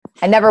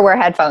I never wear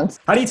headphones.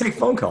 How do you take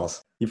phone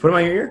calls? You put them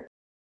on your ear?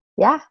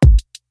 Yeah.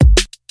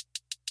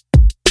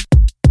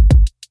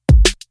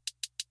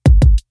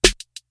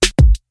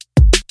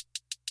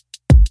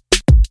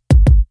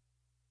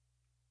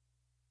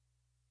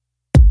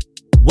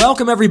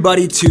 Welcome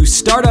everybody to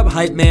Startup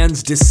Hype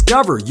Man's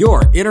Discover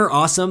Your Inner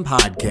Awesome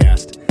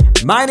podcast.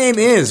 My name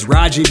is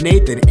Rajiv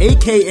Nathan,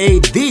 aka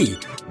The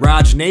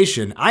Raj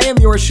Nation. I am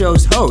your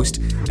show's host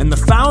and the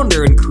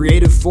founder and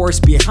creative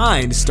force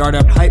behind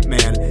Startup Hype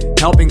Man,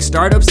 helping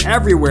startups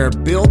everywhere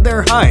build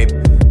their hype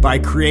by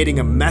creating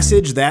a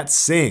message that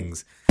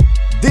sings.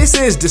 This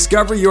is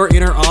Discover Your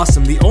Inner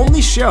Awesome, the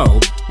only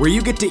show where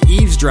you get to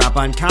eavesdrop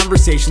on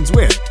conversations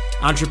with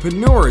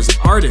entrepreneurs,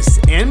 artists,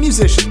 and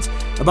musicians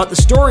about the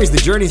stories, the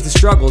journeys, the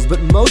struggles, but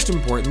most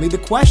importantly, the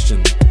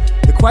questions.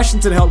 The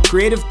questions that help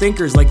creative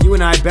thinkers like you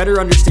and I better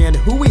understand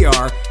who we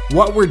are,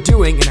 what we're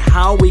doing, and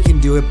how we can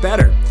do it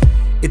better.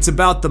 It's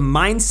about the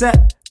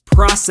mindset,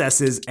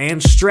 processes,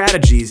 and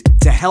strategies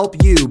to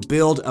help you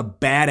build a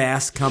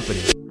badass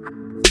company.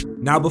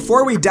 Now,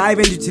 before we dive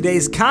into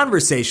today's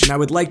conversation, I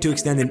would like to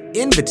extend an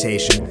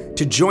invitation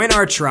to join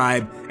our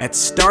tribe at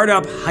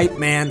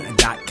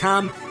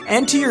startuphypeman.com.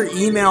 Enter your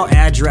email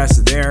address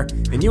there,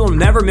 and you will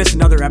never miss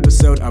another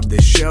episode of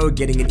this show,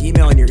 getting an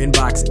email in your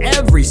inbox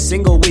every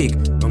single week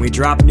when we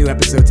drop new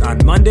episodes on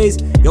Mondays.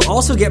 You'll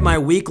also get my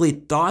weekly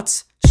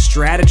thoughts,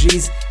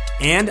 strategies,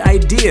 and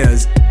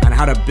ideas on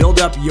how to build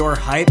up your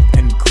hype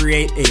and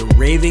create a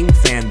raving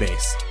fan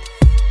base.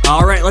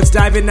 All right, let's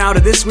dive in now to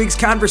this week's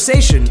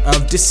conversation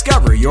of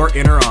Discover Your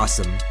Inner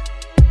Awesome.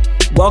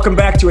 Welcome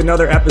back to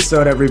another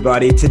episode,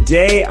 everybody.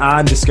 Today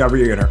on Discover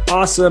Your Inner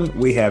Awesome,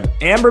 we have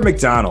Amber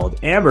McDonald.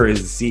 Amber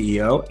is the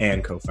CEO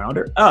and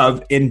co-founder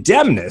of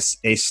Indemnis,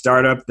 a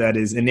startup that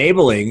is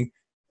enabling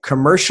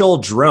commercial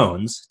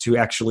drones to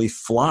actually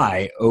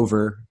fly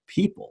over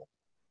people.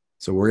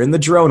 So we're in the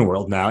drone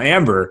world now.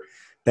 Amber,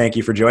 thank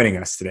you for joining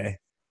us today.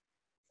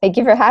 Thank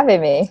you for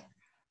having me.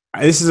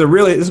 This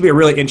will be a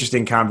really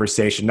interesting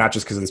conversation, not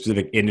just because of the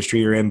specific industry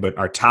you're in, but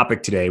our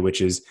topic today,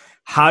 which is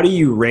how do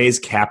you raise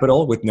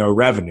capital with no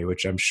revenue,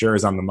 which I'm sure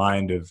is on the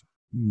mind of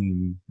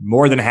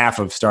more than half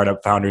of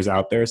startup founders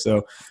out there.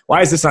 So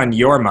why is this on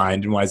your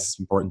mind and why is this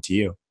important to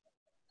you?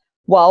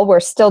 Well,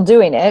 we're still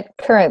doing it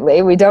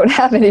currently. We don't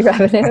have any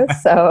revenue.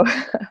 So,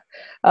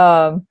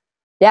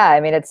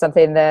 it's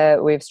something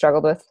that we've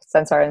struggled with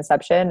since our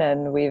inception,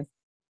 and we're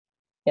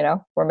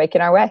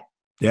making our way.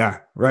 Yeah,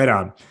 right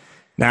on.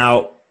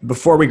 Now,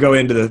 before we go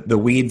into the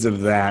weeds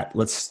of that,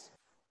 let's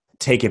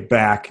take it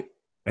back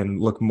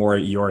and look more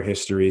at your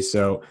history.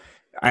 So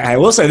I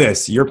will say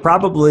this, you're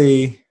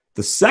probably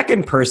the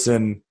second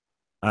person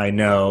I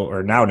know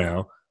or now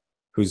know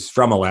who's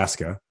from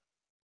Alaska,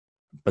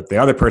 but the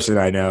other person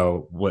I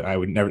know, I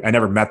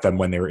never met them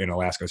when they were in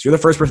Alaska. So you're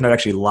the first person I've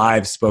actually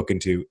live spoken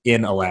to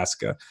in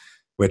Alaska,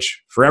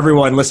 which for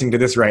everyone listening to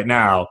this right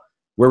now,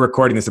 we're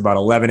recording this about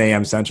 11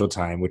 a.m. Central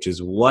Time, which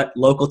is what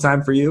local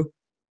time for you?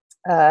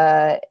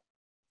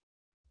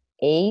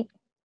 8.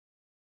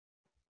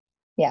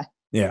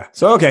 Yeah.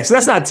 So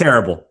that's not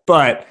terrible,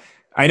 but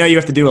I know you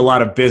have to do a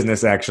lot of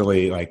business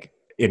actually, like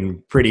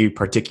in pretty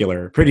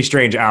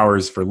strange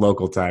hours for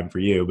local time for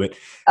you. But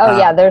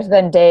there's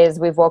been days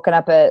we've woken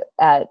up at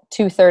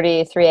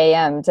 2:30, 3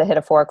 a.m. to hit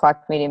a 4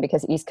 o'clock meeting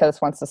because East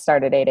Coast wants to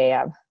start at 8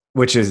 a.m.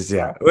 Which is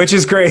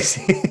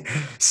crazy.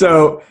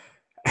 So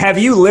have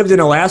you lived in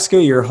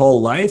Alaska your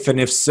whole life? And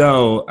if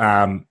so,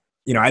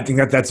 I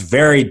think that's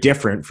very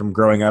different from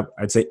growing up,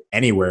 I'd say,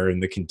 anywhere in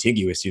the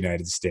contiguous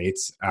United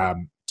States.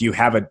 Do you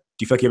feel like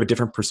you have a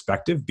different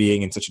perspective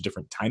being in such a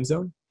different time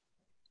zone?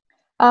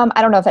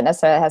 I don't know if it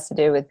necessarily has to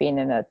do with being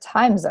in a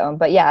time zone,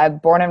 but yeah, I'm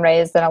born and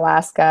raised in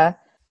Alaska,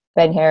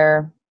 been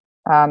here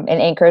in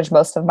Anchorage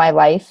most of my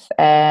life.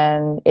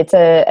 And it's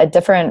a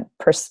different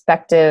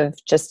perspective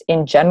just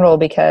in general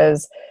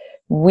because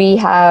we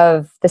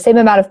have the same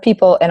amount of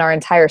people in our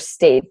entire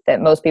state that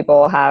most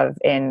people have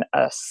in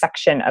a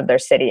section of their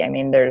city. I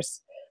mean, there's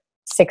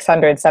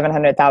 600,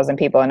 700,000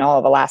 people in all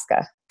of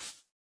Alaska.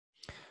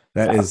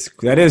 That is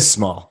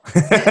small.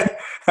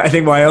 I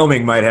think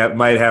Wyoming might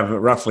have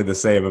roughly the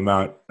same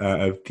amount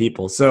of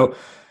people. So,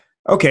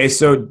 okay.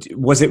 So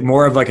was it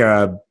more of like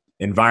a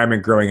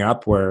environment growing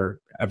up where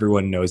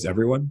everyone knows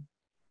everyone?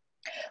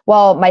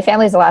 Well, my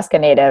family's Alaska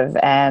Native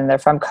and they're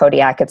from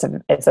Kodiak. They're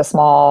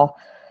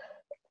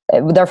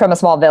from a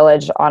small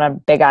village on a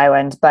big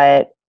island,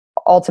 but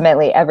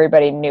ultimately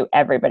everybody knew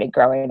everybody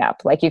growing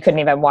up. Like you couldn't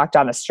even walk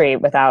down the street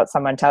without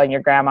someone telling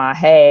your grandma,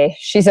 hey,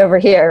 she's over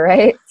here.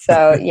 Right.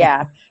 So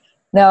yeah,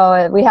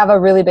 no, we have a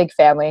really big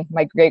family.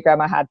 My great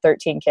grandma had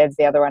 13 kids.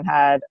 The other one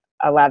had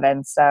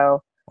 11.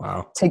 So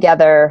wow.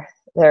 Together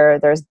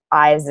there's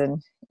eyes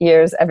and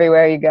ears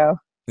everywhere you go.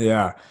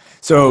 Yeah.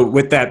 So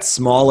with that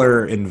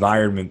smaller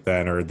environment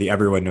then, or the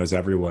everyone knows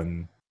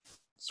everyone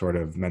sort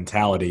of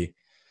mentality,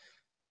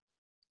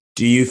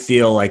 do you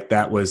feel like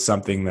that was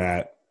something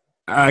that,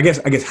 I guess,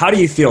 how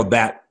do you feel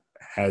that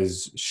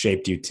has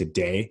shaped you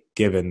today,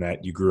 given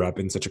that you grew up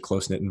in such a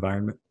close-knit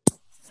environment?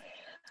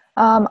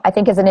 I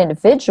think as an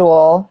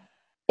individual,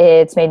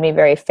 It's made me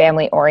very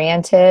family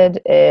oriented.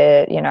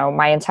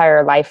 My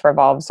entire life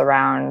revolves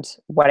around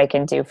what I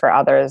can do for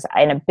others.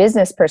 In a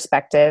business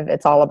perspective,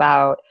 it's all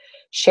about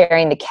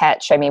sharing the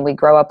catch. I mean, we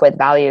grow up with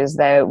values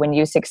that when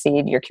you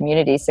succeed, your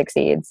community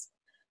succeeds.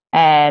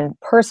 And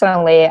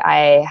personally,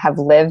 I have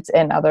lived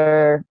in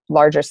other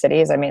larger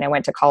cities. I mean, I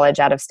went to college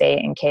out of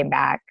state and came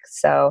back.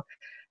 So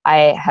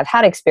I have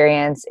had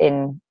experience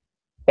in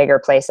bigger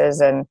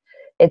places, and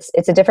it's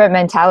a different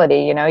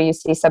mentality. You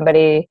see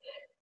somebody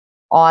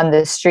on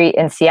the street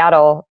in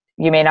Seattle,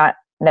 you may not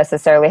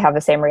necessarily have the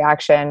same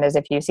reaction as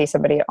if you see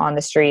somebody on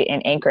the street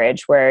in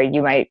Anchorage, where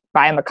you might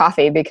buy them a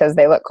coffee because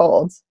they look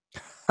cold.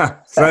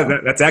 So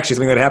that's actually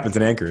something that happens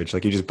in Anchorage.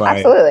 Like you just buy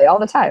absolutely all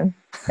the time.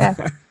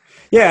 Yeah.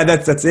 Yeah,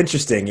 that's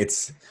interesting.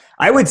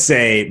 I would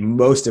say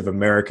most of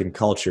American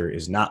culture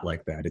is not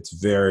like that. It's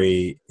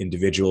very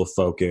individual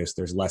focused.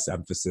 There's less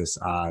emphasis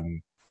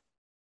on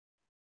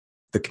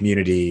the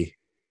community,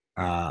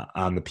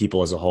 on the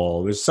people as a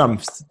whole. There's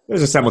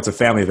a semblance of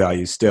family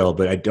values still,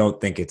 but I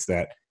don't think it's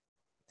that,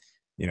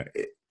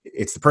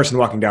 it's the person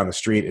walking down the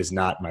street is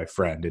not my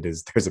friend.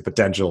 There's a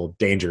potential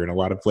danger in a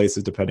lot of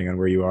places, depending on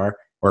where you are,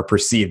 or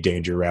perceived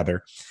danger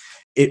rather.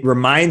 It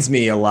reminds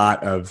me a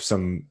lot of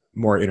some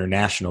more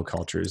international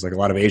cultures, like a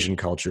lot of Asian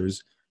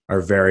cultures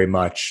are very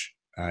much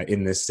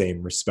in this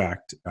same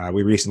respect.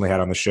 We recently had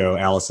on the show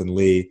Allison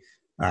Lee,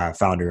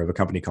 founder of a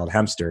company called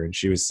Hemster, and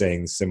she was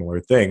saying a similar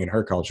thing in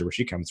her culture where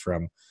she comes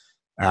from.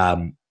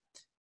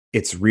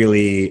 It's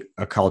really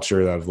a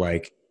culture of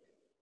like,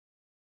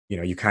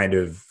 you kind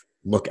of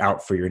look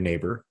out for your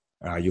neighbor.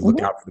 You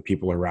look out for the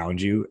people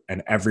around you,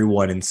 and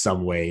everyone in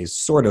some way is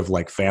sort of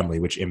like family,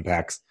 which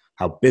impacts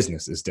how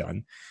business is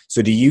done.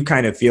 So do you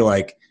kind of feel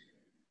like,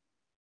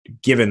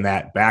 given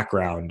that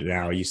background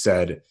now, you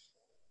said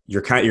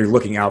you're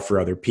looking out for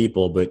other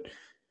people, but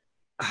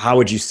how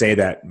would you say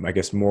that, I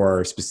guess,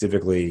 more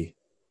specifically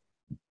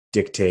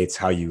dictates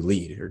how you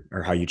lead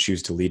or how you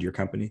choose to lead your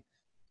company?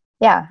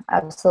 Yeah,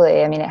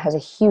 absolutely. I mean, it has a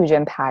huge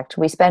impact.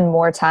 We spend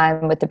more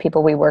time with the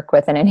people we work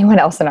with than anyone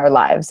else in our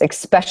lives,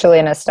 especially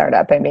in a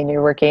startup. I mean,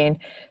 you're working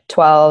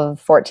 12,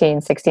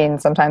 14, 16,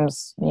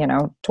 sometimes,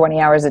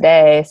 20 hours a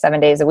day, 7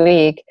 days a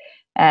week.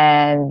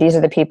 And these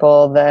are the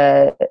people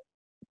that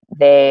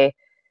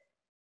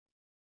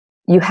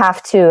you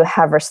have to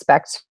have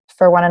respect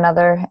for one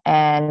another.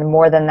 And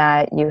more than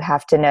that, you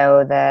have to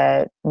know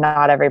that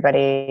not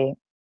everybody,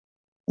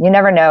 you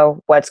never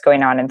know what's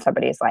going on in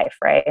somebody's life,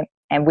 right?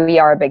 And we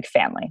are a big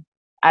family.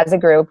 As a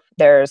group,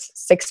 there's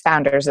 6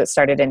 founders that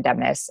started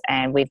Indemnis,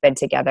 and we've been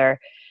together.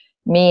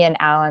 Me and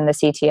Alan, the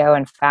CTO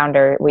and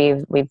founder,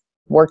 we've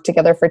worked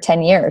together for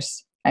 10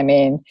 years. I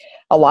mean,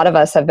 a lot of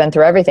us have been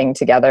through everything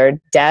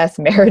together: death,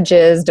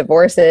 marriages,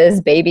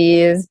 divorces,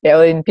 babies,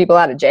 bailing people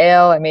out of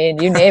jail. I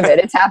mean, you name it,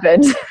 it's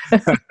happened.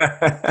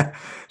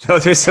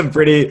 Those are some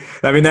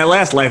that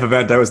last life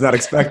event I was not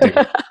expecting.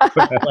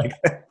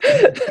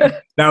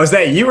 Now, is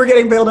that you were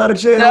getting bailed out of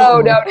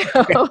jail?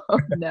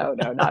 No,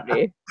 not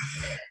me.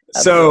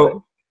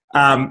 So,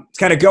 kind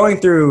of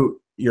going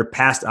through your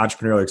past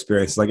entrepreneurial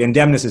experience, like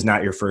Indemnis is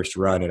not your first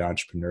run at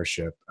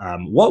entrepreneurship.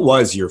 What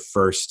was your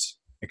first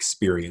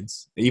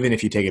experience, even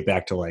if you take it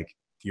back to like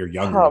your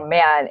younger? Oh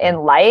man,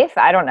 in life,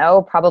 I don't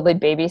know, probably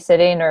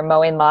babysitting or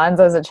mowing lawns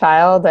as a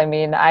child. I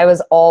mean, I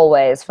was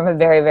always, from a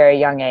very, very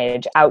young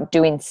age, out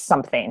doing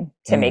something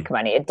to make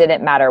money. It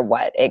didn't matter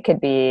what. It could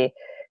be,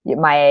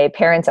 my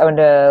parents owned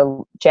a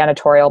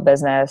janitorial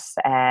business,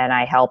 and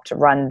I helped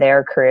run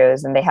their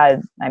crews, and they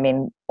had,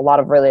 a lot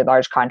of really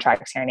large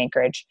contracts here in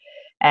Anchorage.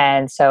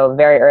 And so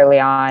very early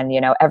on,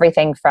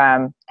 everything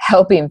from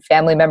helping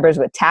family members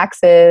with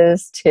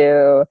taxes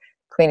to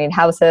cleaning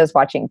houses,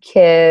 watching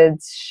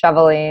kids,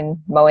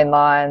 shoveling, mowing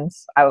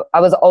lawns. I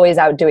was always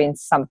out doing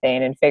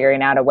something and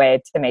figuring out a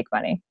way to make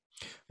money.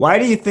 Why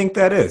do you think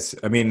that is?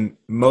 I mean,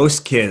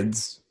 most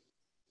kids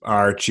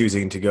are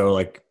choosing to go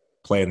like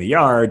play in the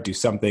yard, do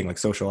something like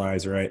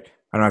socialize, right?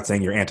 I'm not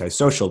saying you're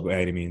antisocial by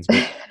any means,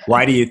 but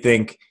why do you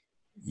think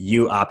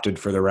you opted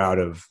for the route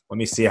of, let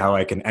me see how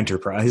I can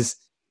enterprise?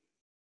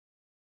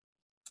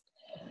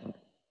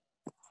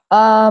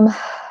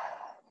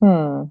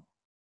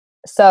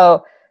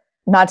 So,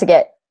 not to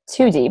get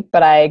too deep,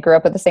 but I grew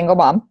up with a single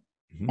mom,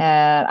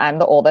 and I'm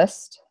the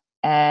oldest.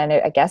 And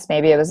I guess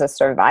maybe it was a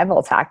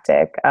survival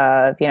tactic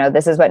of,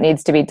 this is what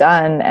needs to be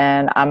done,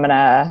 and I'm going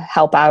to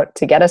help out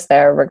to get us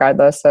there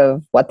regardless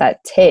of what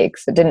that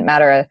takes. It didn't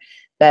matter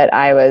that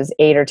I was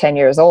 8 or 10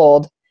 years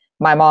old.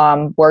 My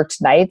mom worked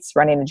nights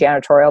running a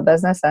janitorial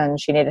business, and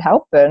she needed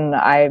help. And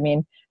I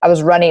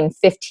was running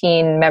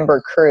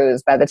 15-member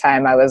crews by the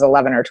time I was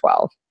 11 or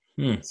 12.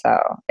 So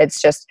it's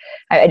just,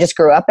 I just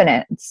grew up in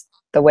it. It's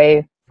the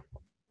way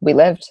we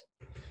lived.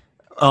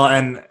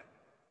 And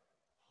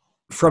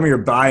from your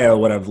bio,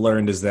 what I've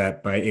learned is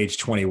that by age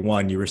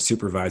 21, you were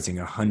supervising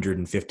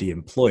 150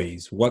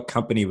 employees. What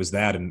company was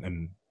that?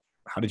 And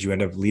how did you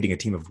end up leading a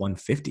team of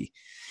 150?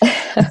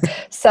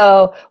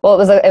 So, well,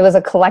 it was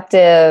a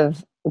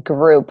collective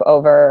group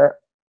over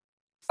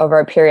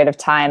a period of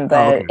time,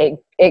 but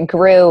it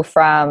grew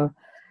from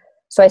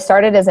So I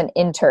started as an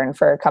intern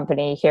for a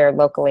company here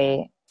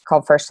locally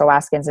called First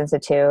Alaskans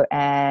Institute.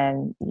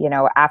 And,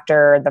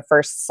 after the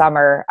first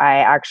summer, I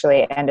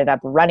actually ended up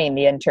running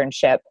the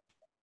internship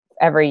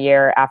every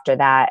year after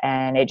that.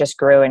 And it just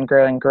grew and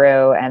grew and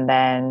grew, and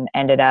then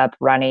ended up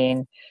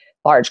running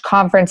large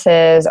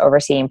conferences,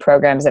 overseeing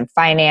programs in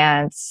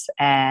finance.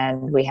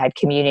 And we had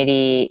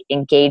community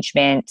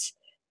engagement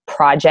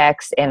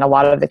projects in a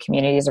lot of the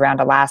communities around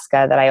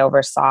Alaska that I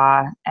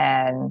oversaw.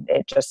 And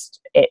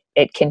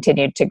it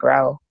continued to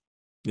grow.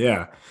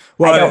 Yeah.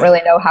 Well, I don't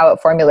really know how it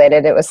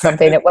formulated. It was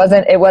something, it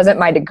wasn't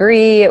my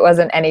degree. It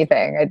wasn't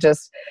anything.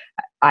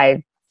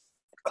 I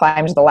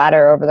climbed the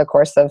ladder over the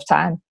course of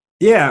time.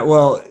 Yeah.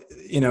 Well,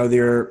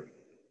 your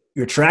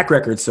track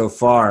record so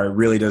far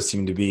really does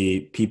seem to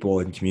be people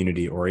and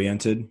community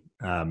oriented,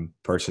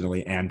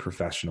 personally and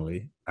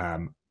professionally.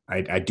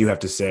 I do have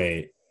to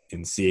say,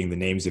 in seeing the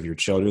names of your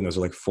children, those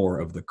are like 4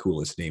 of the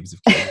coolest names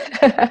of kids.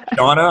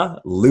 Shauna,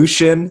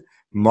 Lucian,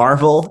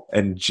 Marvel,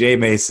 and Jay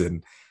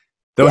Mason.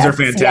 Those are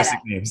fantastic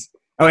names.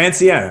 Oh, and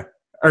Sienna.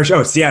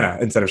 Sienna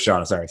instead of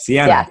Shauna. Sorry.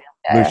 Sienna,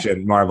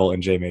 Lucian, Marvel,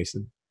 and Jay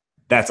Mason.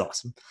 That's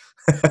awesome.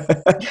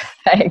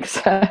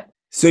 Thanks.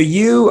 So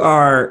you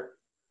are,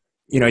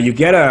 you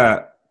get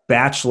a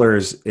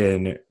bachelor's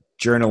in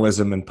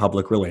journalism and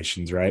public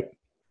relations, right?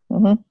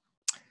 Mm-hmm.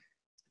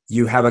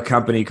 You have a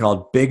company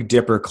called Big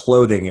Dipper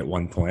Clothing at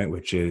one point,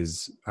 which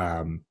is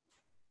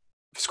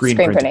screen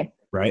printing,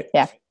 right?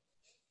 Yeah.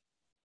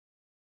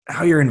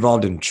 How you're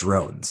involved in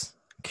drones.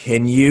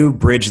 Can you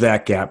bridge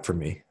that gap for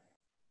me?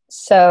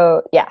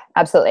 So, yeah,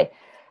 absolutely.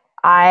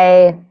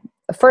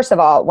 First of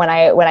all, when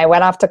I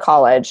went off to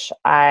college,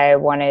 I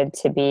wanted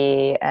to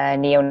be a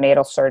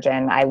neonatal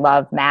surgeon. I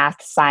love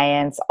math,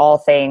 science, all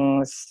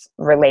things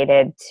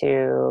related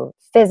to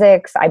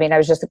physics. I mean, I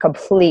was just a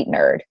complete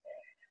nerd.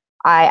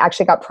 I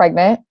actually got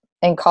pregnant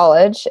in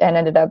college and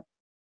ended up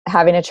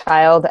having a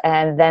child,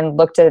 and then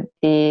looked at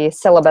the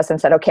syllabus and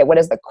said, okay, what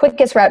is the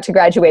quickest route to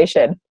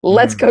graduation?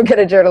 Let's go get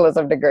a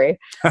journalism degree.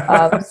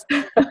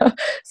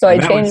 So I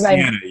changed my...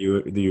 Sienna,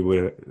 you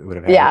would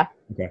have had. Yeah.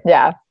 Okay.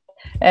 Yeah.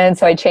 And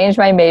so I changed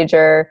my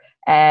major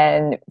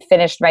and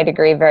finished my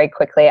degree very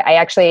quickly. I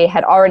actually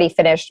had already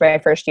finished my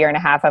first year and a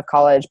half of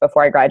college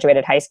before I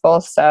graduated high school,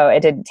 so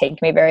it didn't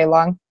take me very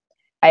long.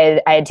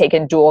 I had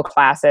taken dual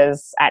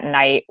classes at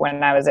night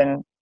when I was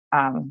in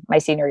my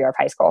senior year of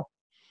high school.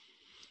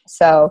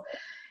 So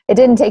it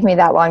didn't take me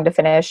that long to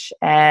finish,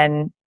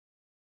 and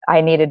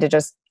I needed to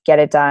just get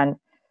it done.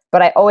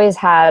 But I always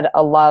had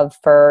a love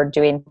for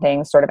doing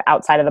things sort of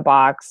outside of the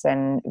box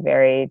and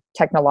very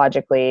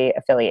technologically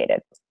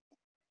affiliated.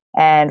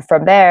 And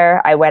from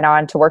there, I went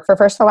on to work for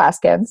First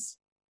Alaskans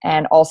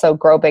and also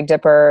grow Big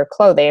Dipper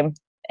Clothing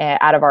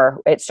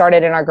it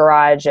started in our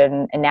garage,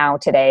 and now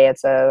today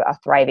it's a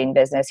thriving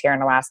business here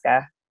in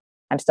Alaska.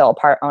 I'm still a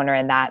part owner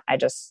in that.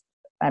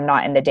 I'm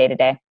not in the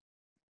day-to-day.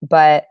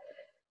 But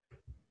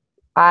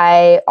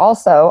I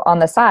also, on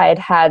the side,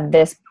 had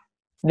this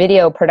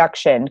video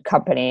production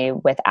company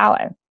with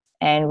Alan.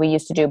 And we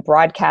used to do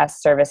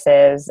broadcast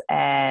services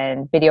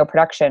and video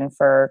production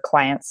for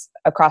clients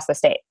across the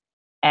state.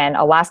 And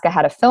Alaska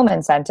had a film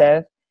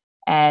incentive,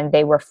 and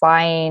we were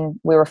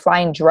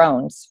flying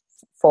drones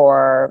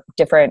for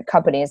different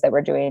companies that were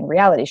doing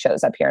reality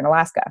shows up here in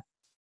Alaska.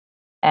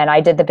 And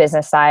I did the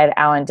business side.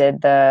 Alan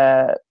did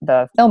the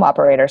film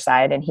operator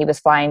side, and he was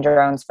flying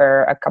drones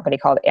for a company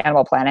called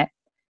Animal Planet,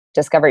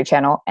 Discovery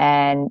Channel,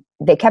 and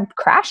they kept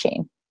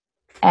crashing.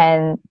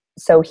 And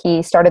so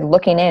he started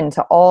looking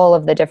into all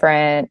of the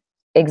different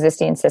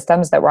existing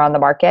systems that were on the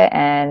market,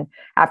 and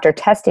after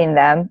testing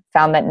them,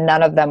 found that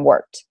none of them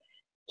worked.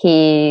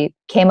 He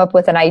came up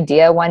with an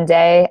idea one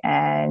day,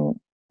 and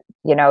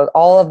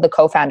all of the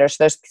co-founders,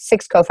 there's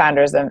 6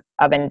 co-founders of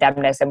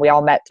Indemnis, and we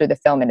all met through the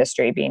film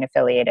industry being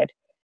affiliated.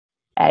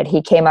 And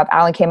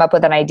Alan came up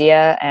with an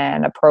idea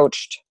and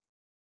approached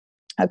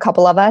a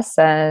couple of us,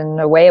 and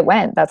away it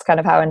went. That's kind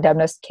of how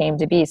Indemnis came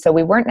to be. So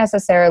we weren't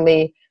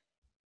necessarily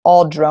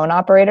all drone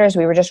operators.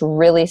 We were just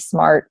really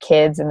smart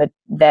kids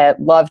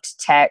that loved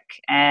tech.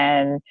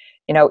 And,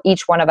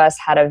 each one of us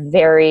had a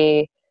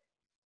very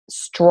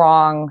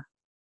strong,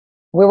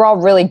 we were all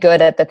really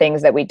good at the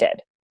things that we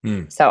did.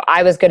 So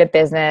I was good at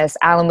business.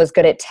 Alan was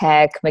good at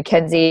tech.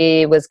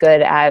 Mackenzie was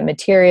good at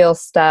material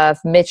stuff.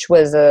 Mitch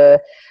was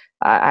a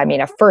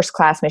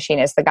first-class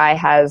machinist. The guy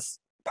has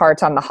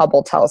parts on the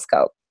Hubble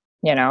telescope.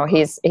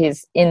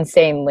 He's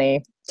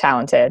insanely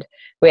talented.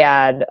 We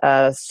had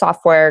a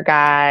software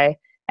guy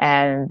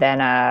and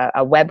then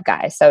a web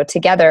guy. So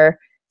together,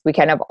 we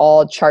kind of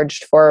all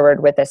charged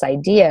forward with this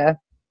idea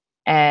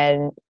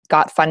and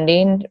got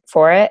funding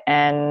for it.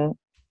 And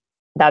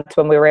that's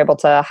when we were able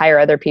to hire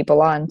other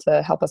people on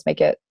to help us make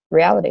it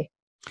reality.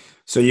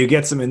 So you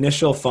get some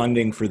initial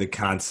funding for the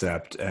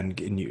concept, and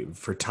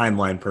for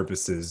timeline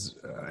purposes,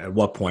 at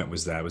what point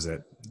was that? Was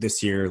it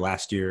this year,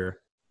 last year?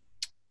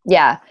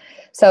 Yeah.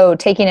 So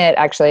taking it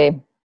actually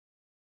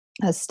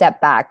a step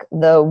back,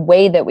 the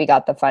way that we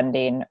got the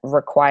funding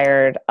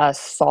required us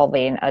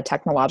solving a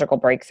technological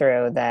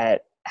breakthrough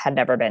that had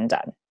never been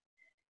done.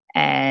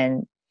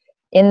 And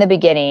in the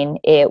beginning,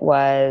 it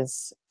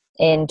was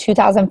in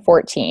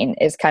 2014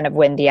 is kind of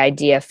when the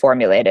idea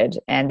formulated,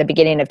 and the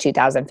beginning of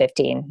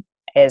 2015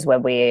 is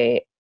when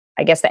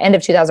I guess the end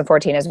of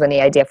 2014 is when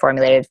the idea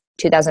formulated.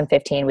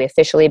 2015, we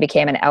officially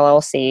became an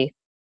LLC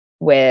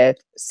with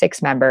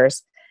 6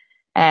 members,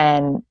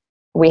 and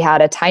we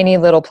had a tiny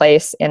little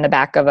place in the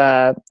back of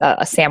a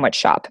sandwich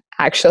shop,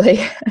 actually.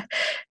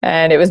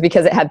 And it was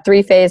because it had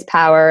 3-phase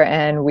power,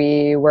 and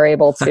we were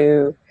able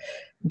to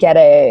get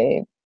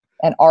an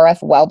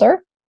RF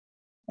welder.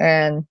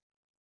 And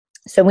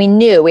so we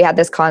knew we had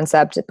this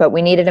concept, but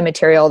we needed a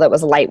material that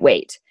was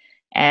lightweight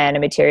and a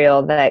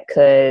material that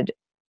could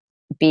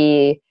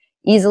be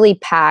easily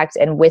packed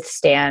and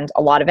withstand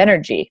a lot of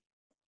energy.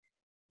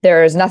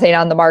 There's nothing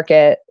on the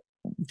market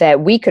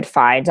that we could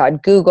find on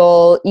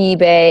Google,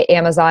 eBay,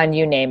 Amazon,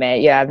 you name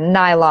it. You have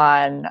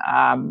nylon,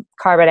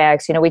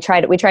 Carbonex.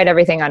 We tried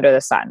everything under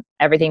the sun.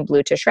 Everything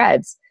blew to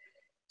shreds.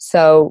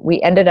 So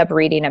we ended up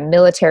reading a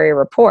military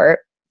report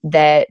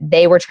that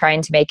they were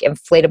trying to make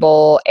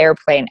inflatable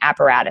airplane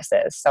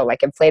apparatuses. So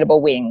like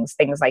inflatable wings,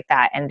 things like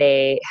that. And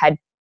they had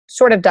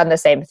sort of done the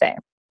same thing.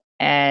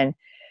 And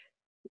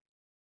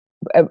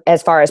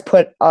as far as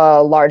put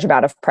a large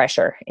amount of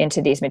pressure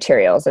into these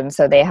materials. And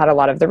so they had a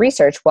lot of the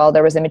research. Well,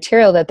 there was a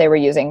material that they were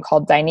using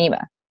called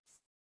Dyneema,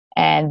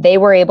 and they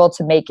were able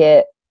to make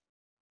it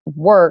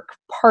work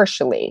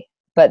partially,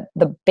 but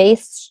the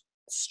base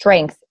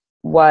strength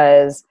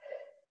was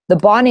the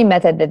bonding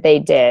method that they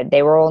did.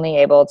 They were only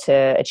able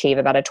to achieve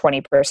about a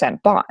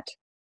 20% bond.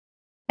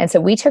 And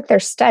so we took their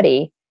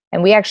study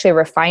and we actually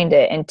refined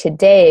it. And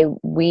today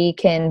we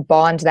can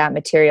bond that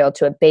material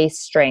to a base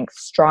strength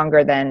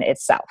stronger than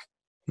itself.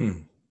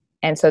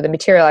 And so the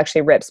material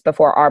actually rips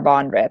before our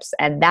bond rips.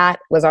 And that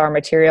was our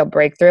material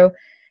breakthrough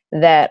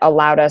that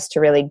allowed us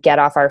to really get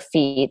off our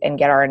feet and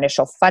get our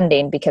initial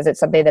funding, because it's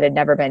something that had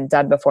never been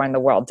done before in the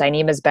world.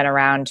 Dyneema's been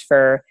around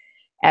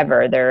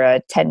forever. They're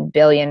a $10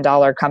 billion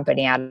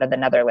company out of the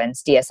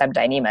Netherlands, DSM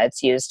Dyneema.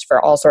 It's used for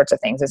all sorts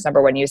of things. Its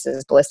number one use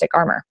is ballistic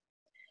armor.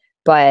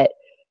 But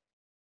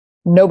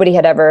nobody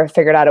had ever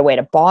figured out a way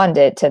to bond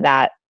it to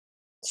that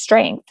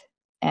strength.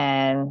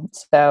 And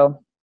so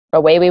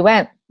away we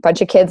went. Bunch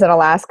of kids in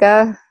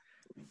Alaska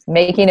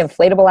making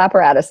inflatable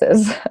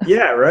apparatuses.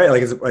 Yeah, right.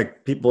 Like it's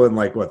like people in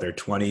like their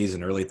 20s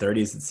and early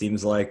 30s, it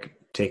seems like,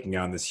 taking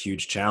on this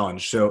huge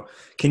challenge. So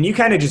can you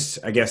kind of just,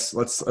 I guess,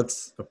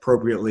 let's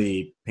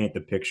appropriately paint the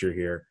picture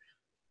here.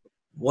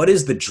 What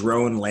is the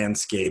drone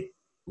landscape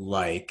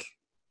like,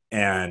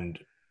 and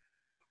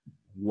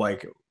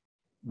like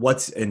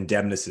what's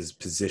Indemnis's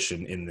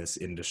position in this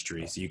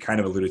industry? So you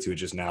kind of alluded to it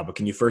just now, but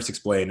can you first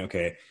explain,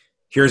 okay,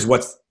 here's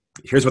what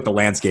the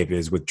landscape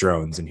is with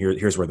drones, and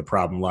here's where the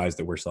problem lies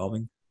that we're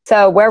solving?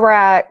 So where we're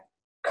at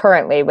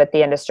currently with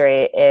the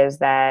industry is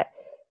that,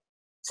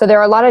 so there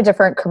are a lot of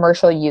different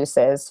commercial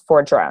uses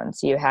for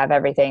drones. You have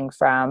everything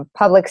from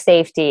public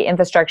safety,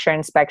 infrastructure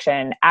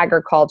inspection,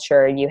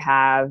 agriculture. You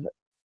have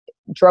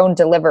drone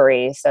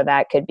delivery. So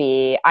that could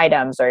be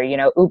items, or,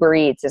 Uber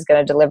Eats is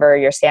going to deliver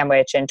your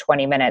sandwich in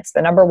 20 minutes.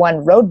 The number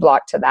one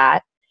roadblock to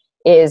that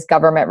is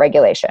government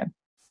regulation.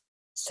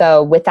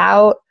 So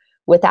without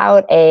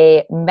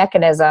a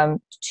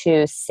mechanism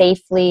to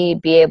safely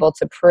be able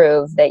to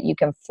prove that you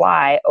can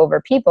fly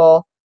over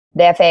people,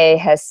 the FAA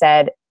has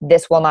said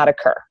this will not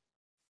occur.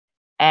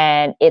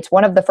 And it's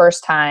one of the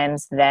first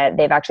times that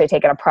they've actually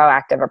taken a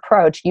proactive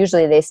approach.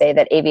 Usually they say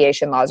that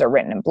aviation laws are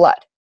written in blood,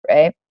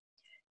 right?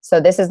 So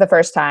this is the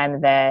first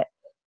time that,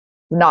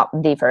 not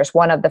the first,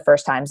 one of the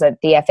first times that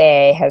the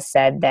FAA has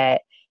said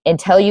that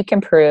until you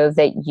can prove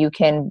that you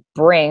can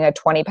bring a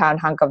 20-pound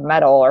hunk of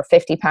metal or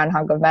 50-pound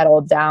hunk of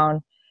metal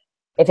down,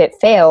 if it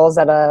fails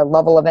at a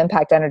level of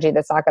impact energy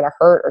that's not going to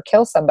hurt or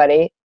kill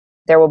somebody,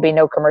 there will be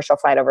no commercial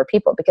flight over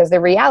people. Because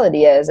the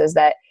reality is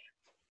that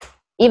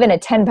even a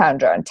 10-pound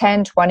drone,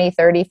 10, 20,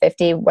 30,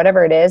 50,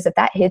 whatever it is, if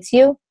that hits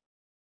you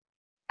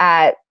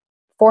at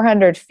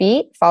 400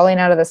 feet falling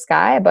out of the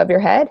sky above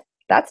your head,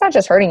 that's not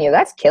just hurting you,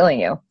 that's killing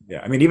you.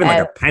 Yeah, I mean, even like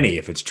a penny,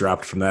 if it's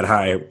dropped from that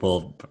high,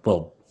 will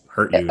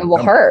hurt you. It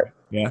will hurt.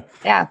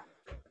 Yeah,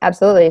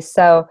 absolutely.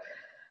 So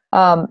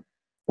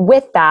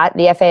with that,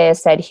 the FAA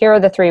has said, here are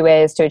the 3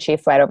 ways to achieve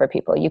flight over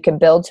people. You can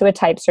build to a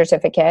type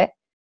certificate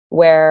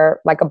where,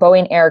 like a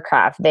Boeing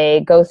aircraft, they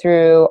go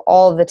through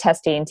all of the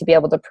testing to be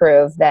able to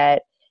prove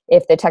that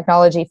if the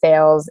technology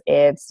fails,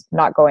 it's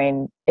not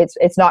going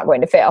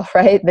to fail,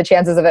 right? The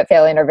chances of it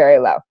failing are very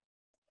low.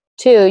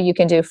 2, you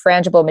can do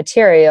frangible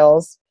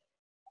materials,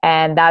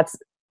 and that's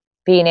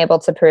being able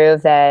to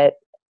prove that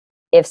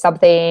if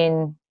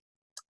something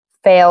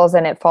fails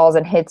and it falls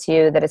and hits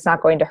you, that it's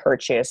not going to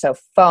hurt you. So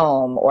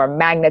foam or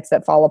magnets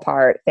that fall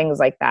apart, things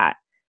like that.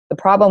 The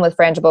problem with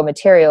frangible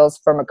materials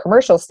from a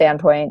commercial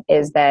standpoint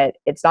is that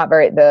it's not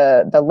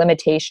the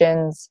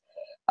limitations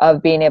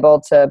of being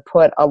able to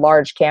put a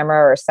large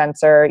camera or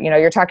sensor,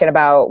 you're talking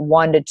about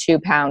 1 to 2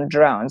 pound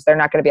drones. They're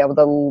not going to be able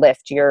to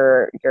lift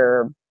your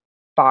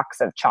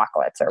box of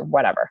chocolates or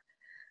whatever.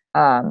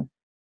 And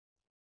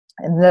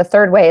the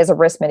third way is a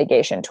risk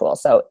mitigation tool.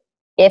 So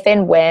if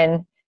and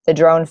when the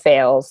drone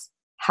fails,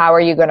 how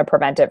are you going to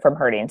prevent it from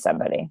hurting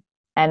somebody?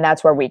 And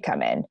that's where we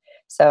come in.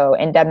 So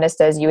Indemnis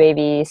does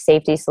UAV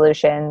safety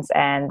solutions,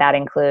 and that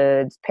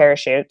includes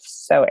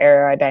parachutes, so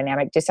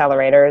aerodynamic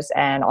decelerators,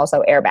 and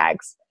also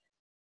airbags.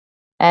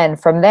 And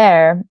from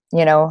there,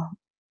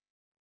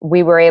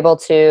 we were able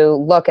to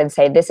look and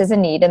say, this is a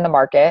need in the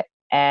market,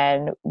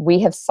 and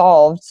we have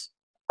solved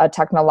a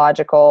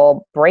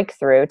technological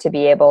breakthrough to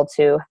be able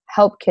to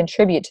help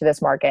contribute to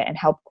this market and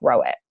help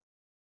grow it.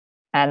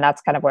 And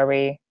that's kind of where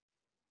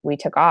we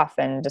took off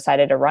and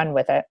decided to run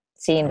with it,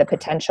 seeing the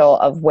potential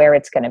of where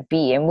it's going to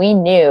be. And we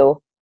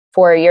knew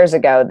 4 years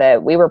ago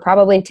that we were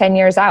probably 10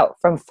 years out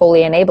from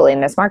fully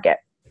enabling this market.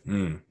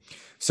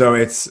 So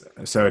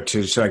to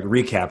just like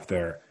recap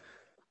there,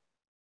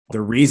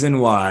 the reason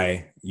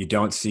why you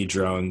don't see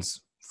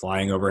drones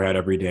flying overhead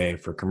every day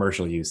for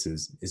commercial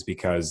uses is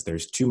because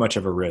there's too much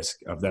of a risk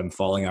of them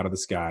falling out of the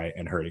sky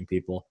and hurting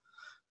people.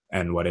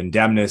 And what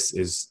Indemnis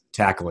is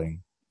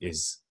tackling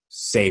is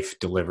safe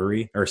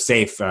delivery or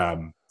safe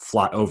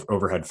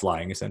overhead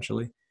flying,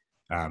 essentially,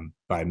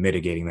 by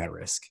mitigating that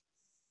risk.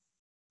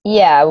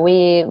 Yeah,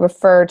 we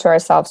refer to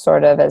ourselves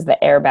sort of as the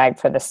airbag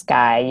for the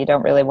sky. You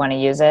don't really want to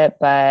use it,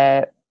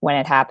 but when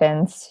it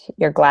happens,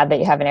 you're glad that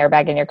you have an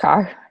airbag in your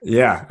car.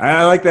 Yeah,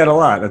 I like that a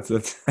lot.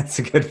 That's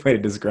a good way to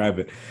describe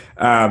it.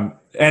 And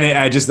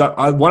I just thought,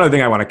 one other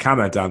thing I want to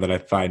comment on that I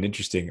find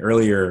interesting.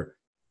 Earlier,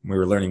 when we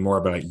were learning more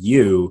about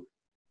you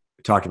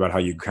talked about how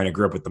you kind of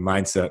grew up with the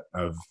mindset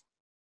of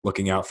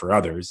looking out for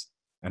others.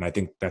 And I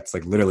think that's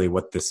like literally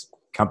what this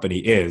company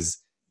is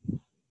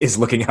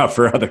looking out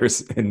for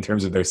others in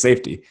terms of their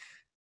safety.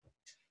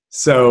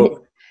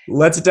 So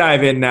let's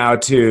dive in now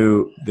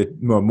to the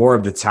more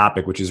of the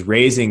topic, which is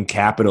raising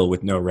capital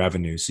with no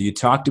revenue. So you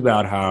talked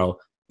about how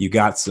you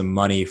got some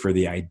money for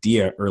the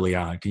idea early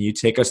on. Can you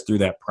take us through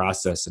that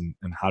process and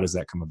how does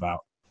that come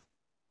about?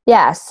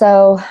 Yeah.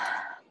 So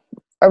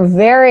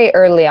very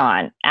early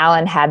on,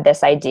 Alan had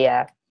this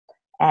idea,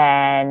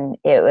 and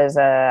it was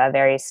a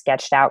very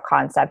sketched out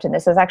concept. And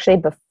this was actually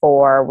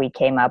before we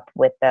came up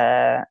with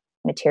the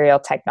material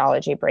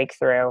technology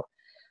breakthrough.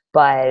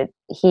 But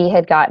he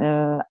had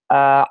gotten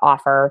an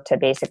offer to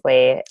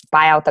basically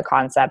buy out the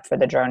concept for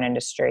the drone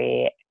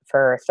industry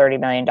for $30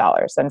 million.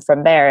 And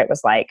from there, it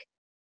was like,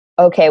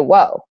 okay,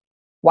 whoa,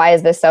 why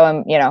is this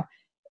so,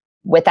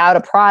 without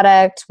a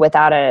product,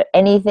 without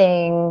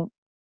anything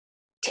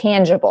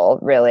tangible,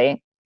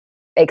 really,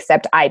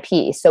 except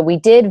IP. So we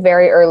did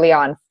very early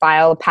on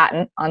file a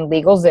patent on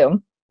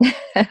LegalZoom.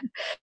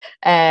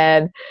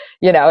 And,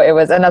 it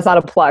was, and that's not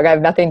a plug. I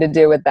have nothing to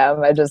do with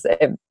them.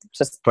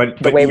 But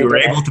the way you were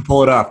able to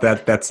pull it off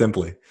that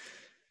simply.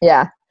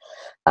 Yeah.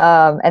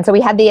 And so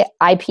we had the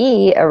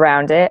IP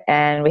around it,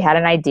 and we had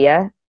an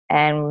idea.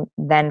 And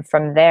then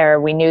from there,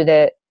 we knew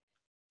that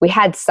we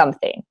had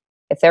something.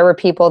 If there were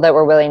people that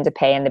were willing to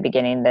pay in the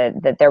beginning,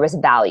 that there was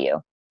value.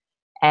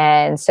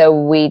 And so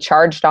we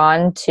charged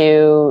on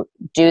to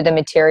do the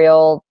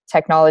material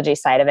technology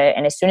side of it.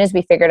 And as soon as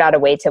we figured out a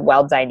way to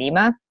weld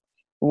Dyneema,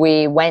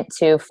 we went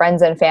to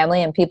friends and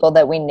family and people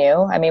that we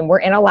knew. I mean, we're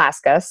in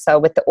Alaska, so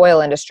with the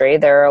oil industry,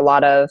 there are a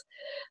lot of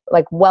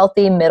like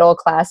wealthy middle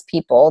class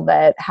people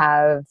that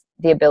have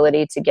the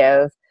ability to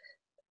give,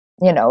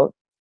 $50,000,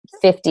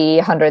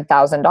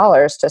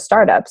 $100,000 to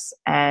startups.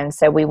 And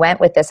so we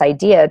went with this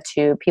idea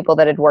to people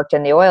that had worked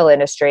in the oil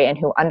industry and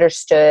who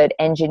understood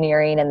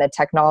engineering and the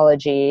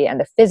technology and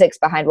the physics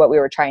behind what we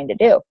were trying to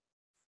do.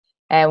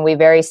 And we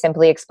very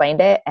simply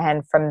explained it.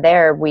 And from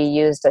there, we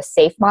used a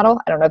SAFE model.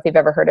 I don't know if you've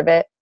ever heard of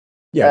it.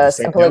 Yeah. The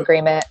simple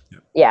agreement.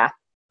 Yeah.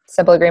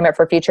 Simple agreement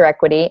for future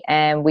equity.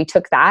 And we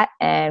took that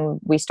and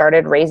we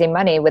started raising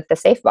money with the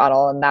SAFE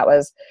model. And that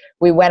was,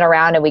 we went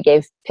around and we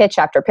gave pitch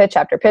after pitch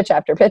after pitch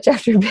after pitch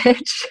after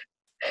pitch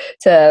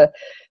to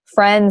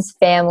friends,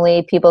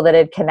 family, people that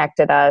had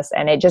connected us.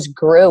 And it just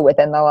grew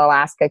within the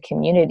Alaska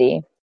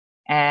community.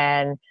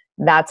 And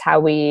that's how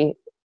we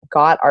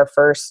got our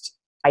first,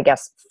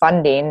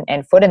 funding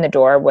and foot in the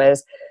door,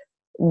 was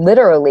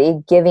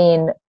literally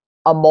giving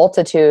a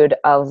multitude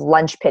of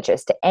lunch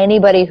pitches to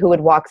anybody who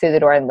would walk through the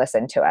door and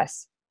listen to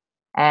us.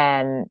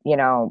 And,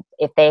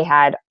 if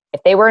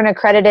they were an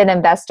accredited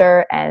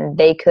investor and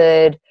they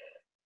could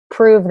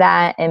prove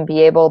that and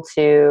be able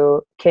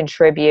to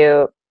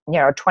contribute,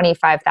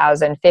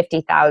 25,000,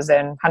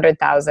 50,000,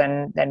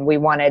 100,000, then we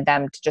wanted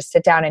them to just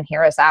sit down and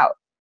hear us out.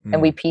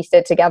 And we pieced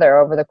it together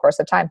over the course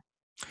of time.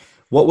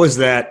 What was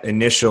that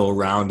initial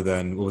round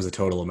then? What was the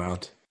total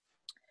amount?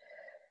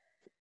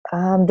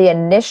 The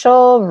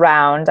initial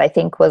round, I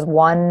think, was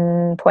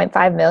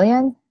 1.5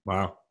 million.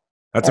 Wow.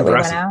 That's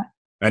impressive.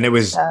 And it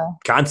was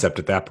concept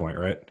at that point,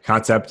 right?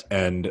 Concept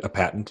and a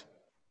patent.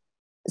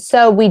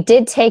 So we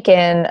did take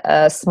in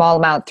a small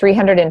amount,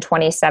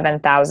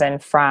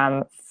 327,000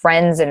 from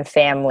friends and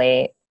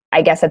family,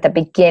 at the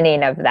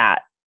beginning of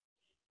that.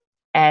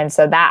 And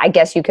so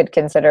that, you could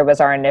consider was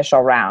our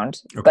initial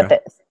round. Okay.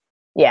 But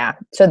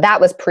so that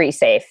was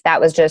pre-SAFE.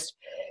 That was just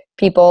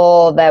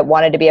people that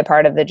wanted to be a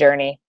part of the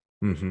journey.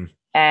 Mm-hmm.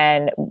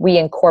 And we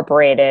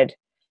incorporated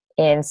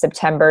in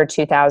September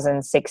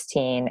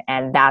 2016,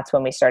 and that's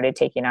when we started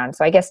taking on.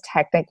 So I guess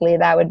technically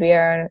that would be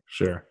our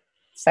Sure.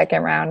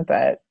 second round,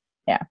 but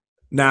yeah.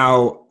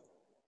 Now,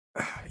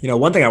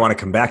 one thing I want to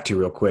come back to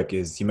real quick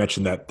is you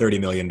mentioned that $30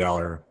 million,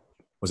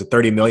 was it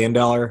 $30 million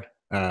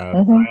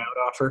Mm-hmm.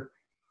 buyout offer?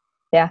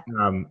 Yeah.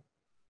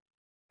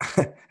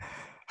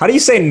 How do you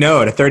say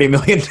no to $30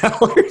 million,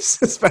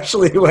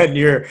 especially when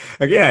you're,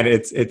 again,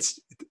 it's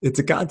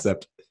a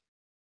concept.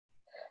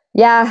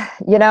 Yeah.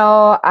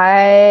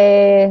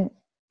 I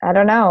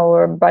don't know.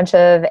 We're a bunch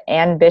of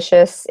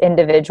ambitious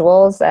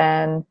individuals,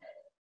 and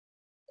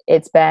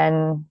it's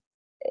been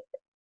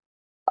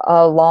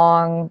a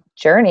long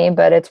journey,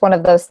 but it's one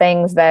of those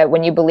things that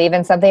when you believe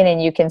in something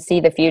and you can see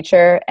the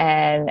future,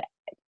 and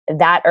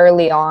that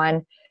early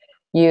on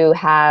you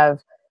have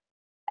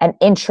an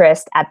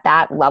interest at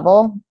that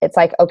level, it's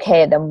like,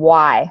 okay, then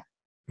why?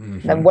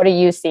 Mm-hmm. Then what are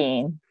you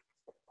seeing?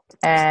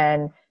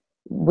 And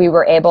we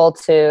were able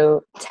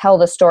to tell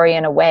the story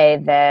in a way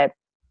that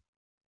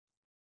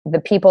the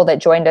people that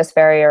joined us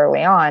very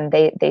early on,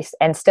 they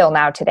and still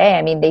now today,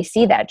 I mean, they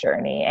see that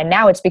journey, and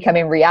now it's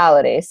becoming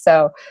reality.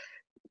 So,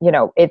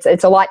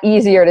 it's a lot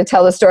easier to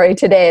tell the story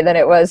today than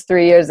it was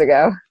 3 years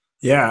ago.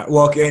 Yeah.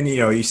 Well, and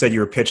you said you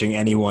were pitching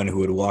anyone who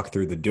would walk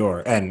through the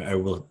door, and I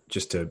will,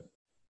 just to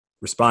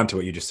respond to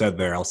what you just said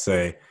there, I'll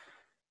say,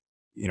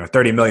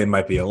 30 million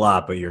might be a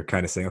lot, but you're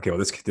kind of saying, okay, well,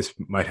 this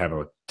might have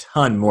a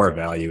ton more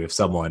value if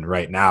someone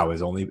right now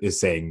is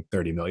saying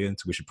 30 million.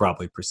 So we should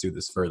probably pursue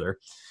this further.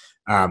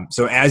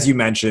 So as you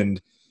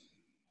mentioned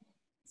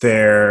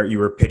there, you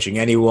were pitching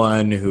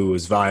anyone who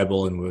was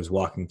viable and was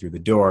walking through the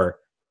door.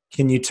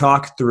 Can you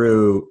talk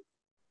through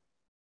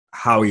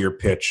how your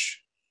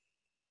pitch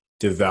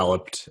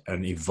developed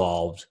and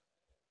evolved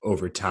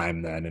over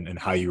time then, and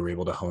how you were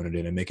able to hone it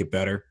in and make it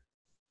better?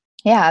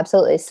 Yeah,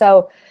 absolutely.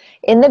 So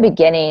in the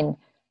beginning,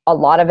 a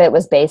lot of it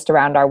was based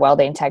around our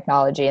welding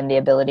technology and the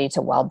ability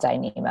to weld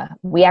Dyneema.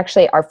 We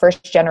actually, our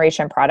first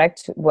generation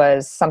product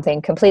was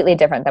something completely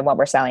different than what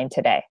we're selling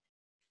today.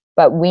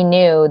 But we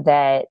knew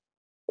that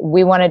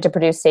we wanted to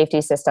produce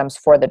safety systems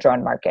for the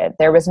drone market.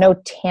 There was no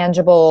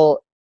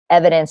tangible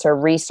evidence or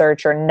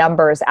research or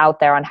numbers out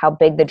there on how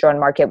big the drone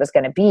market was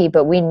going to be.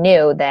 But we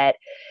knew that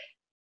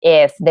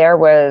if there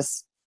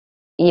was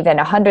even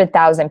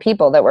 100,000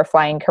 people that were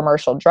flying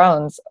commercial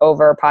drones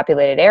over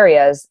populated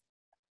areas,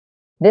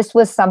 this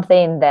was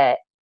something that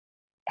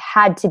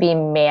had to be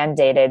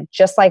mandated,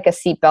 just like a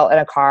seatbelt in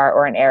a car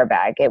or an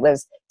airbag.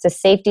 It's a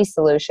safety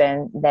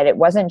solution that it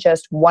wasn't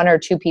just one or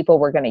two people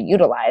were going to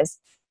utilize.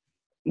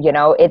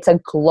 It's a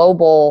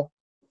global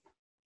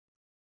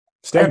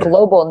standard. A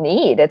global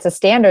need. It's a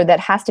standard that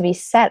has to be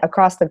set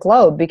across the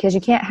globe, because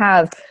you can't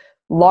have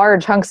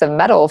large hunks of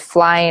metal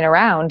flying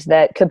around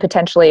that could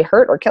potentially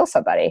hurt or kill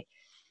somebody.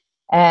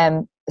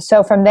 And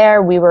so from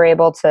there, we were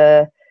able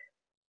to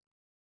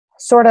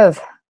sort of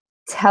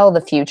tell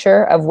the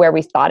future of where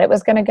we thought it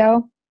was going to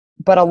go.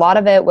 But a lot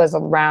of it was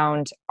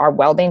around our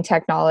welding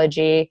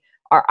technology,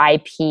 our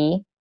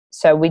IP.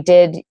 So we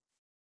did,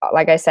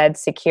 like I said,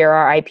 secure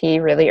our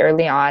IP really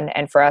early on.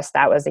 And for us,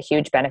 that was a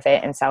huge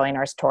benefit in selling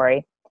our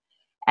story.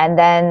 And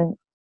then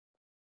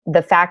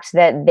the fact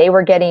that they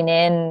were getting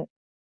in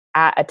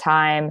at a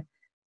time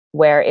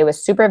where it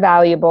was super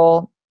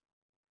valuable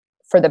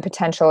for the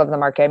potential of the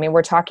market. I mean,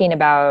 we're talking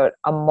about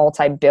a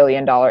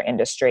multi-billion-dollar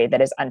industry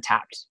that is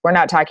untapped. We're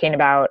not talking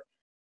about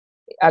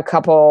a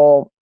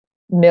couple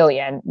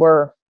million.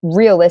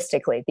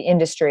 Realistically, the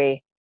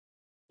industry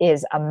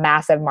is a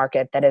massive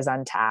market that is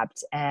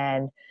untapped.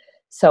 And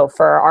so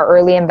for our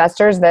early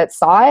investors that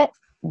saw it,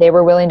 they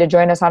were willing to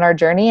join us on our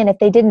journey. And if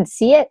they didn't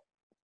see it,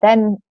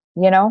 then,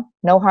 no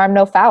harm,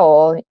 no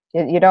foul.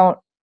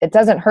 It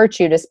doesn't hurt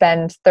you to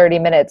spend 30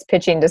 minutes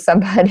pitching to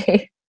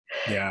somebody.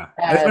 Yeah.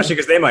 Especially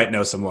because they might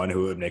know someone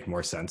who would make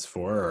more sense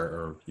for,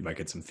 or you might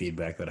get some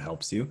feedback that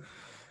helps you.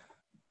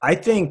 I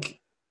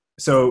think,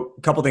 so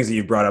a couple things that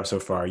you brought up so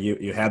far.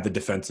 You had the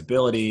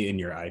defensibility in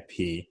your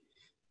IP.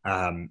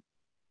 I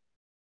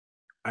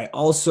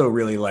also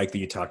really like that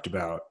you talked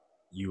about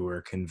you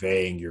were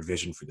conveying your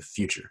vision for the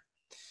future.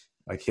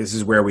 Like, this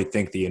is where we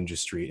think the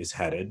industry is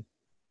headed.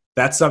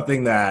 That's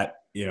something that,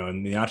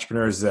 and the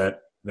entrepreneurs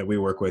that we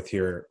work with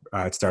here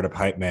at Startup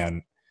Hype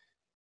Man,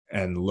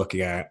 and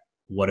looking at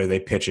what are they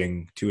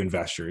pitching to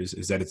investors,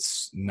 is that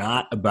it's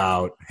not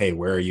about, hey,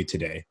 where are you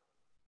today?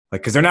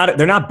 Like, because they're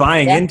not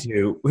buying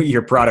into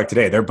your product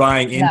today. They're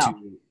buying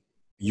into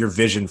your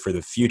vision for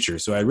the future.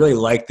 So I really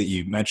like that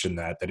you mentioned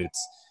that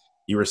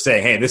you were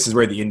saying, hey, this is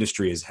where the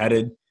industry is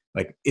headed.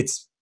 Like,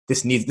 this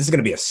is going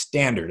to be a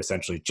standard,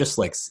 essentially, just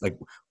like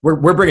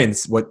we're bringing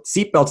what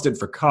seatbelts did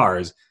for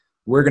cars,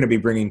 we're going to be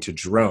bringing to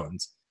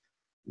drones.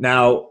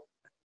 Now,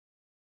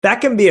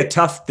 that can be a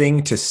tough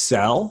thing to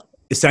sell,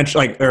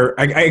 essentially, or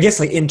I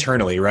guess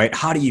internally, right?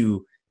 How do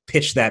you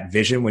pitch that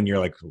vision when you're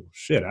like, oh,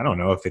 shit, I don't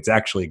know if it's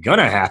actually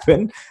gonna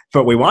happen,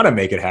 but we want to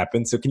make it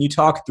happen. So can you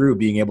talk through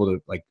being able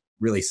to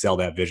really sell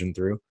that vision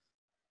through?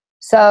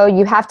 So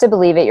you have to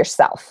believe it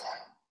yourself,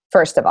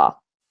 first of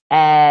all.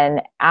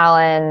 And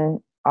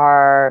Alan,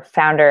 our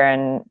founder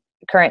and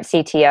current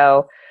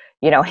CTO,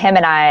 him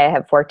and I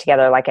have worked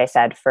together, like I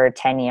said, for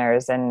 10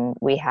 years, and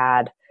we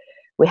had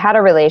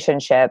a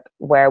relationship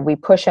where we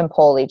push and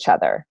pull each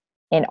other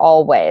in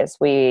all ways.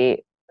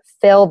 We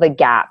fill the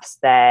gaps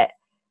that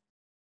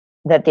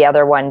the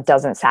other one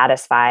doesn't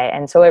satisfy.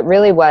 And so it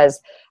really was,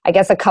 I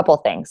guess, a couple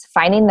things.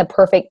 Finding the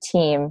perfect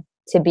team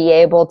to be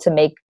able to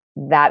make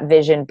that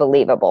vision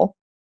believable.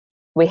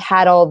 We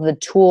had all the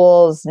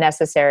tools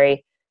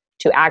necessary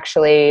to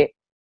actually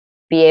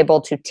be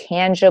able to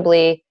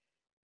tangibly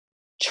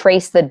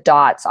trace the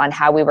dots on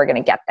how we were going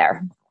to get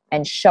there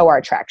and show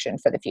our traction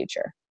for the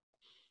future.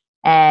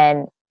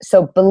 And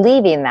so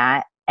believing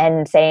that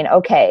and saying,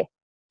 okay,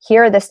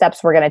 here are the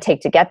steps we're going to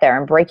take to get there,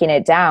 and breaking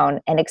it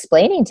down and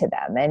explaining to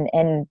them.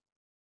 And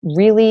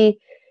really,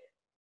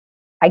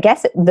 I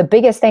guess the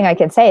biggest thing I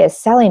can say is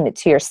selling it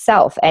to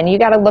yourself. And you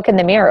got to look in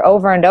the mirror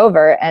over and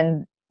over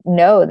and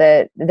know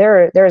that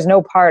there is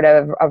no part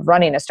of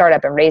running a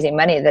startup and raising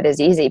money that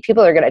is easy.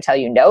 People are going to tell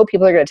you no.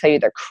 People are going to tell you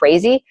they're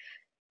crazy,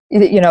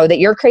 that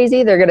you're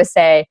crazy. They're going to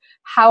say,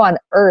 how on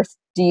earth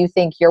do you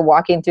think you're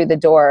walking through the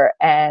door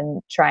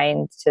and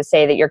trying to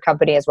say that your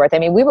company is worth? I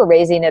mean, we were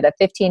raising at a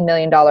 $15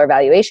 million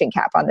valuation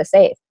cap on the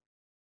safe.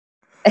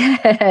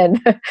 And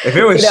if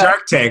it was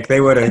Shark Tank, they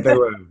would have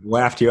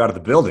laughed you out of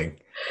the building.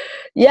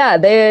 Yeah,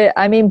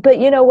 but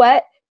you know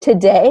what?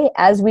 Today,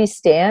 as we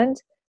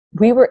stand,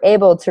 we were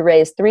able to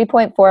raise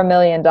 $3.4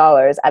 million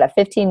at a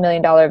 $15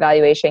 million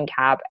valuation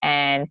cap.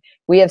 And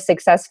we have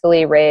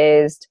successfully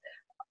raised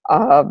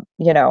over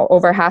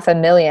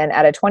 $500,000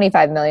 at a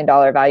 $25 million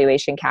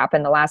valuation cap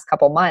in the last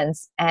couple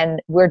months.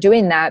 And we're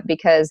doing that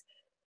because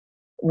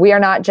we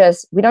don't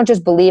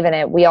just believe in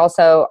it. We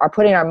also are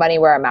putting our money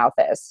where our mouth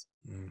is.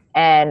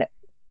 And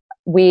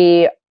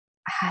we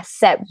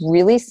set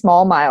really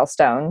small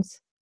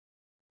milestones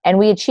and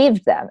we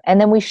achieved them.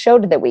 And then we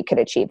showed that we could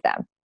achieve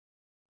them.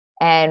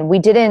 And we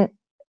didn't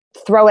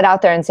throw it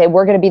out there and say,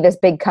 we're going to be this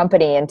big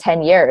company in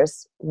 10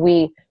 years.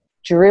 We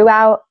drew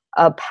out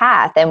a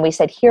path and we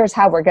said, here's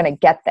how we're going to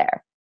get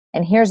there.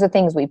 And here's the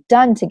things we've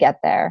done to get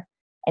there.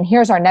 And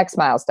here's our next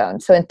milestone.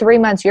 So in 3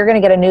 months, you're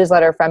going to get a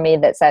newsletter from me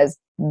that says,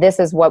 this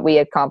is what we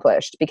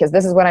accomplished, because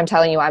this is what I'm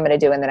telling you I'm going to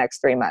do in the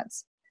next 3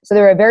 months. So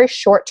there were very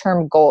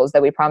short-term goals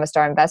that we promised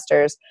our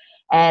investors.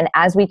 And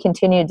as we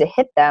continued to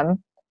hit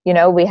them,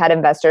 we had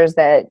investors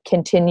that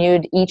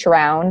continued each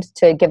round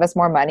to give us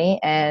more money.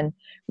 And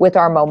with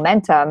our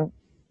momentum,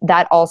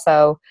 that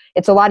also,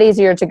 it's a lot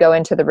easier to go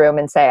into the room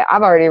and say,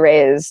 I've already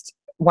raised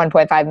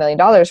 $1.5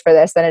 million for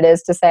this than it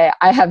is to say,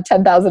 I have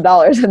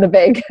 $10,000 in the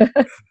bank.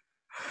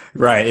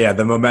 Right. Yeah.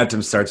 The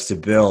momentum starts to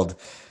build.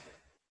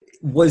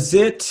 Was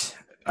it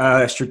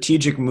a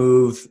strategic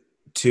move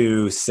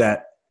to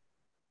set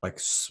like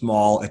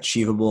small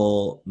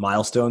achievable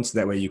milestones so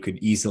that way you could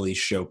easily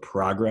show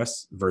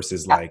progress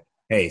versus like,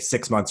 hey,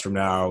 6 months from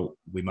now,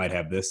 we might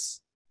have this?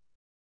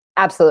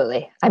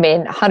 Absolutely.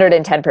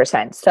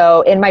 110%.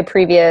 So in my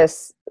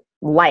previous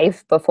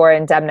life before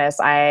Indemnis,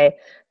 I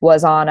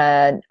was on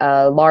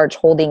a large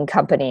holding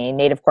company,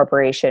 Native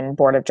Corporation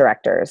board of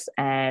directors,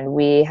 and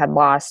we had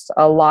lost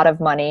a lot of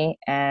money.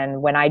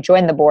 And when I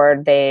joined the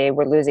board, they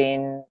were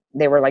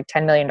like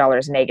 $10 million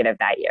negative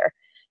that year.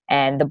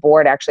 And the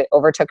board actually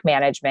overtook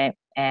management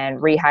and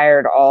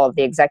rehired all of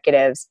the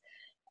executives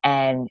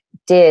and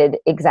did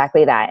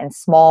exactly that in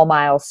small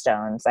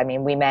milestones.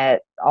 We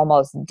met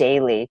almost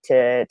daily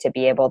to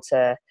be able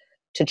to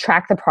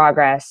track the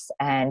progress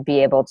and be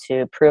able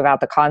to prove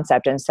out the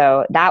concept. And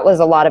so that was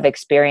a lot of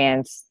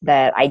experience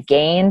that I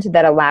gained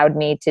that allowed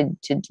me to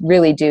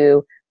really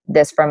do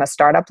this from a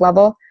startup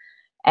level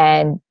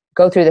and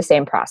go through the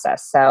same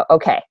process. So,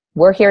 okay,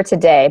 we're here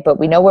today, but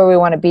we know where we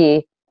want to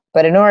be.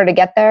 But in order to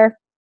get there,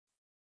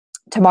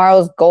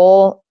 tomorrow's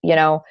goal,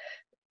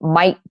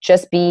 might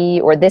just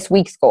be, or this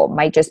week's goal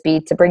might just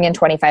be to bring in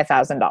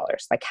 $25,000.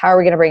 Like, how are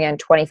we going to bring in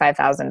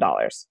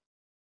 $25,000?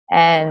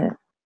 And,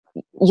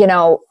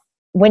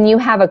 when you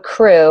have a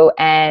crew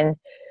and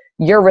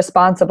you're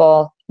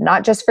responsible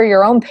not just for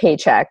your own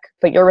paycheck,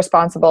 but you're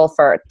responsible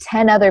for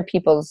 10 other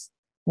people's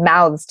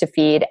mouths to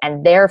feed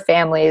and their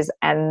families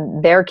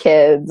and their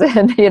kids,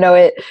 and,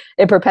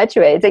 it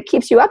perpetuates, it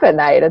keeps you up at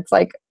night. It's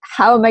like,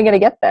 how am I going to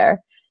get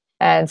there?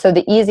 And so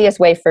the easiest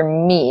way for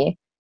me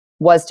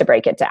was to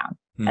break it down.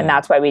 And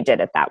that's why we did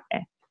it that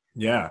way.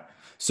 Yeah.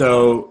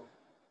 So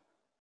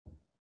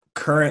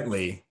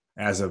currently,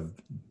 as of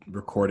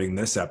recording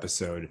this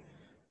episode,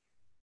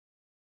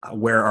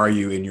 where are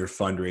you in your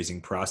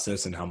fundraising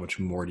process and how much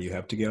more do you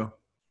have to go?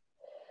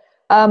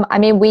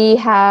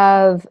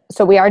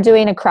 We are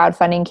doing a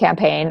crowdfunding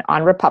campaign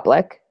on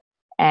Republic,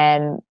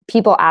 and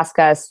people ask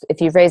us, if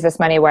you've raised this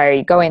money, why are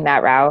you going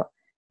that route?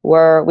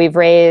 We've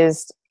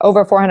raised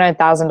over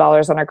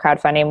 $400,000 on our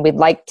crowdfunding. We'd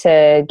like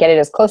to get it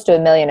as close to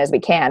 $1 million as we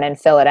can and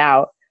fill it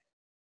out.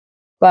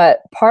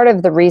 But part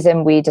of the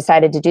reason we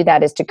decided to do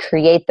that is to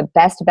create the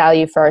best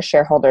value for our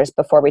shareholders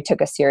before we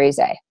took a Series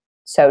A.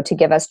 So to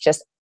give us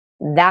just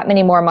that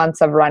many more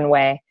months of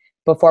runway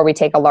before we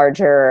take a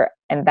larger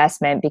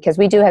investment, because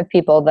we do have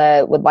people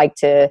that would like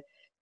to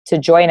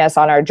join us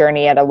on our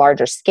journey at a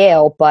larger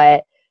scale,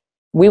 but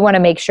we want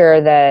to make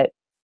sure that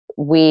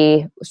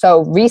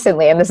so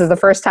recently, and this is the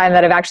first time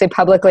that I've actually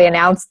publicly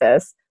announced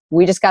this,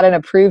 we just got an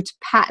approved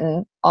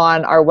patent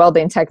on our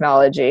welding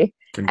technology.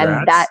 Congrats.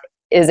 And that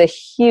is a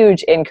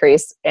huge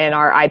increase in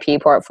our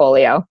IP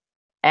portfolio.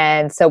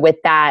 And so with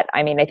that,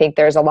 I mean, I think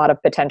there's a lot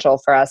of potential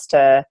for us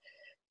to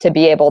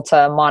be able to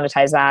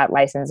monetize that,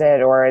 license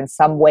it, or in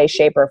some way,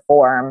 shape, or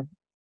form,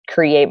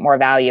 create more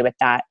value with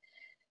that.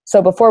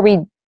 So before we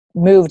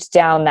moved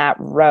down that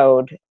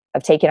road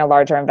of taking a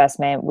larger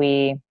investment,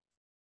 we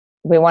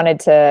wanted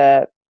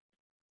to,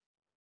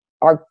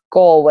 our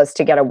goal was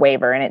to get a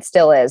waiver, and it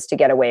still is to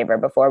get a waiver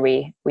before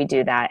we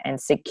do that and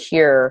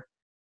secure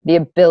the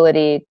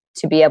ability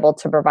to be able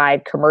to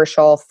provide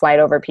commercial flight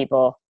over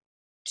people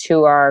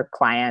to our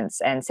clients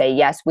and say,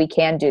 yes, we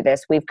can do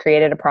this. We've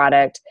created a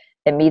product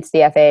that meets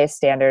the FAA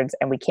standards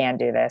and we can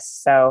do this.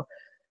 So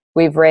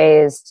we've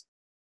raised,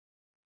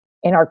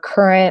 in our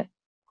current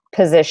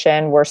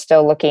position, we're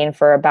still looking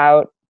for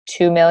about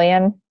 2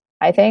 million,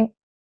 I think,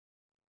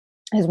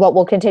 is what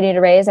we'll continue to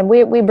raise. And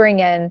we bring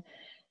in,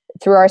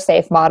 through our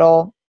SAFE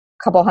model,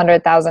 a couple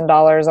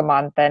 $100,000 a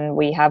month, and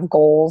we have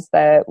goals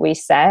that we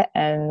set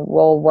and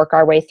we'll work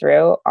our way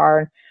through.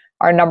 Our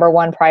number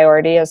one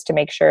priority is to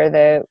make sure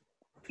that,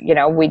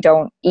 we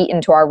don't eat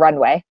into our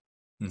runway.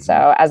 Mm-hmm.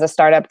 So as a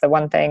startup, the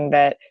one thing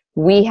that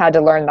we had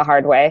to learn the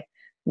hard way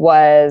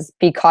was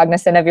be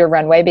cognizant of your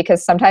runway,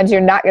 because sometimes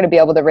you're not going to be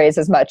able to raise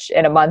as much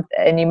in a month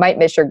and you might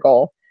miss your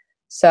goal.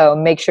 So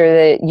make sure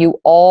that you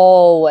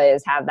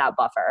always have that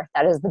buffer.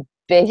 That is the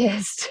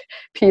biggest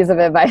piece of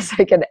advice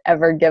I could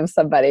ever give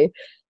somebody,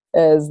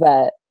 is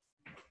that,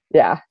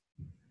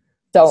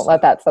 don't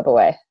let that slip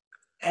away.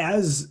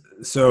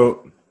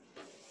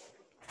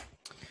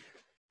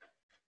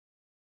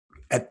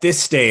 At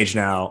this stage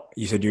now,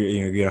 you said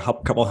you get a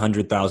couple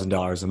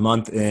 $100,000 a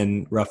month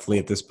in roughly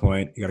at this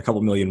point. You got a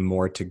couple million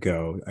more to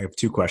go. I have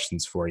two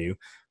questions for you.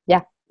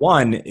 Yeah.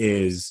 One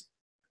is,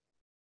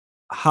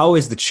 how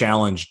is the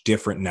challenge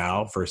different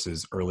now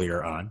versus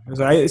earlier on? Because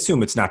I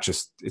assume it's not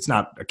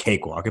a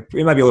cakewalk.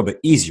 It might be a little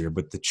bit easier,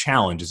 but the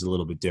challenge is a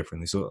little bit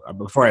differently. So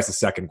before I ask the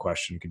second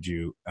question, could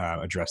you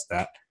address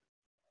that?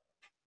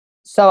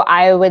 So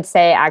I would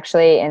say,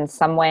 actually, in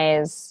some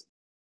ways,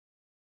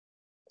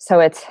 so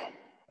it's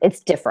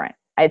different.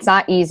 It's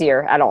not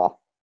easier at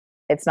all.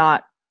 It's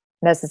not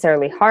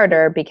necessarily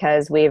harder,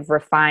 because we've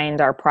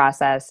refined our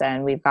process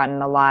and we've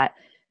gotten a lot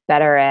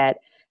better at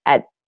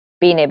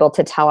being able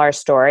to tell our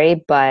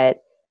story. But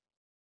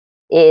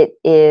it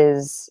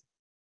is,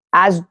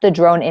 as the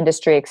drone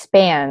industry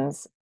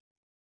expands,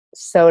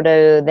 so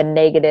do the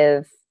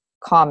negative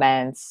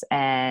comments,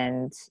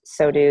 and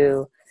so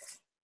do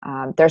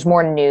there's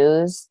more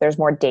news, there's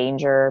more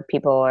danger,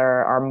 people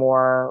are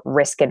more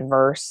risk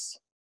adverse,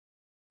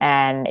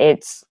 and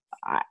it's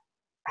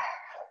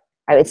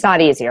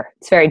not easier.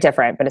 It's very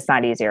different, but it's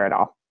not easier at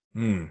all.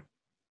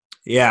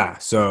 Yeah.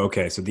 So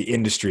the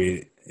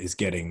industry is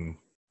getting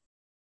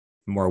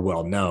more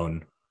well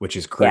known, which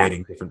is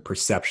creating different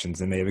perceptions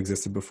than may have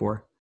existed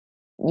before.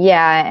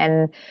 Yeah.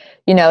 And,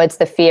 it's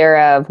the fear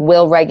of,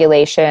 will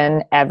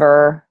regulation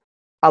ever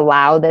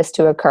allow this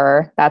to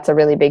occur? That's a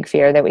really big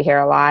fear that we hear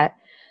a lot.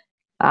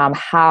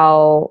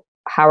 How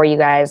are you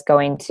guys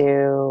going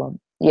to,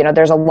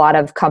 there's a lot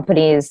of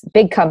companies,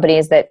 big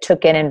companies, that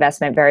took in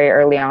investment very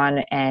early on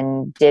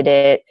and did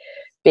it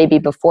maybe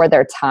before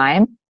their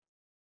time.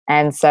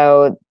 And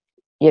so,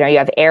 you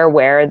have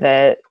Airware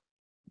that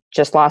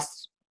just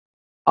lost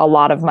a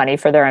lot of money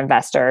for their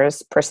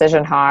investors.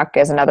 Precision Hawk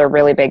is another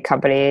really big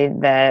company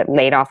that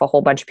laid off a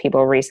whole bunch of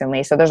people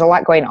recently. So there's a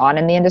lot going on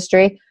in the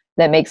industry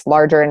that makes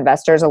larger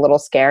investors a little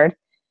scared.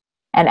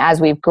 And as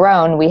we've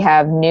grown, we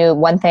have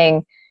one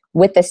thing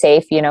with the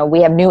SAFE,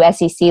 we have new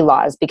SEC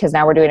laws, because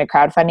now we're doing a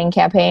crowdfunding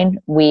campaign.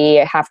 We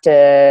have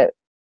to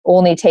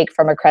only take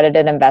from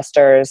accredited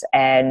investors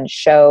and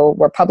show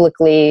we're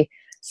publicly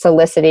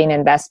soliciting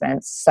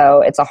investments.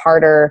 So it's a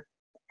harder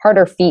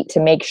feat to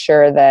make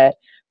sure that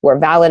we're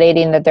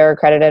validating that they're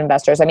accredited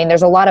investors. I mean,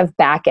 there's a lot of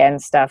back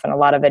end stuff and a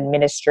lot of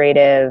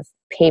administrative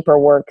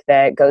paperwork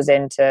that goes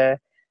into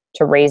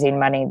raising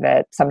money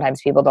that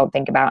sometimes people don't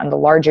think about. And the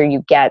larger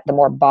you get, the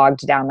more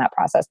bogged down that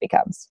process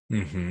becomes.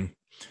 Mm-hmm.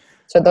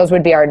 So those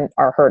would be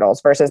our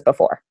hurdles versus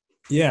before.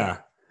 Yeah.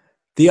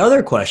 The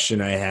other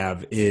question I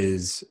have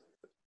is,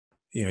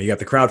 you got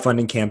the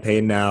crowdfunding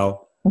campaign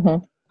now,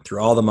 mm-hmm. through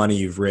all the money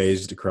you've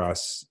raised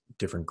across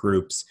different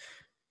groups.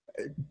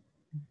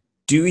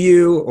 Do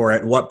you, or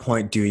at what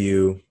point do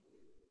you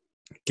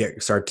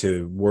start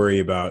to worry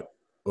about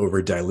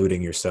over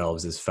diluting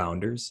yourselves as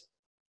founders?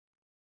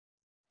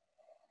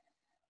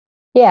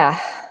 Yeah.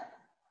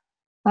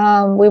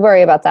 We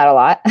worry about that a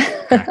lot.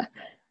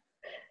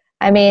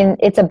 I mean,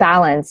 it's a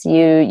balance.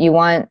 You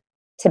want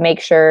to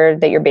make sure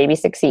that your baby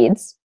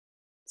succeeds.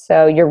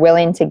 So you're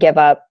willing to give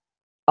up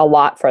a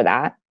lot for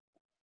that.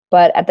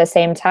 But at the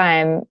same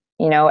time,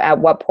 at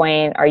what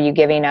point are you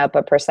giving up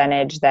a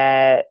percentage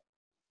that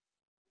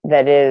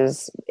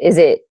has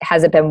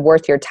it been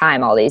worth your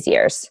time all these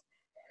years?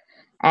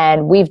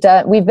 And we've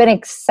been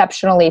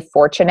exceptionally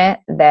fortunate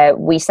that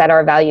we set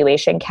our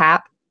valuation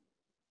cap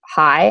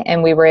high,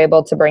 and we were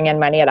able to bring in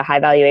money at a high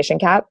valuation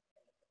cap.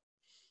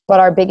 But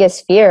our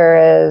biggest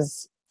fear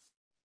is,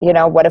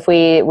 what if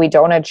we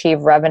don't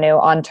achieve revenue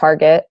on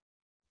target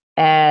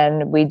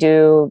and we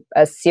do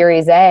a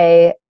Series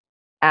A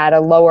at a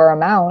lower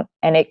amount,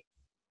 and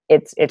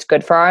it's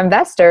good for our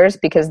investors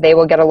because they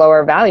will get a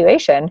lower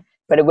valuation,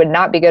 but it would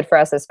not be good for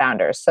us as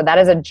founders. So that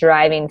is a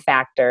driving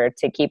factor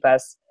to keep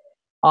us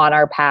on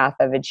our path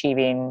of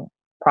achieving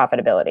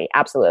profitability.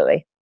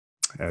 Absolutely.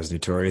 As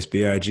Notorious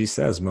B.I.G.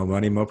 says, mo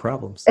money, mo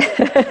problems.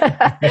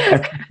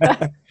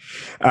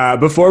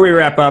 Before we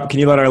wrap up, can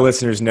you let our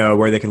listeners know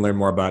where they can learn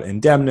more about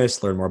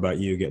Indemnis, learn more about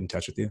you, get in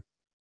touch with you?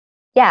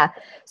 Yeah.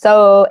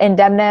 So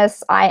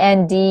Indemnis,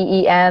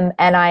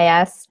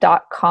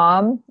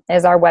 INDEMNIS.com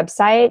is our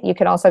website. You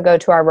can also go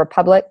to our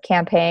Republic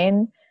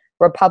campaign,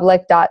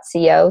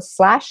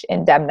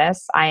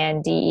 republic.co/Indemnis,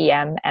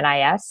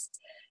 INDEMNIS.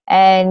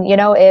 And,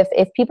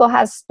 if people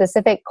have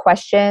specific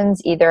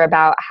questions, either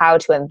about how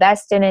to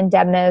invest in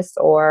Indemnis,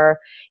 or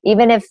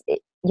even if,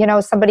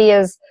 somebody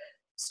is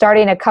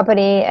starting a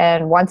company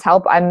and wants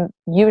help, I'm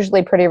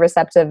usually pretty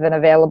receptive and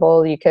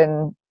available. You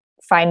can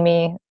find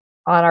me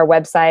on our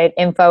website,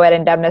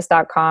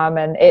 info@indemnis.com,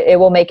 and it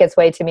will make its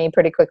way to me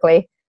pretty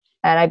quickly.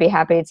 And I'd be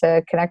happy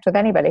to connect with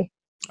anybody.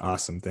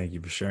 Awesome. Thank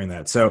you for sharing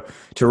that. So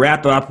to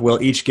wrap up,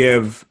 we'll each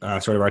give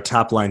sort of our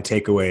top line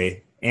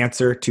takeaway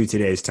answer to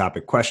today's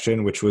topic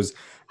question, which was,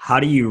 how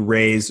do you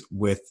raise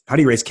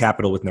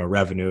capital with no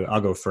revenue? I'll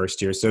go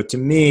first here. So to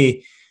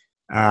me,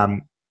 I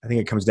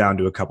think it comes down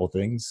to a couple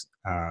things.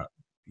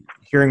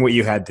 Hearing what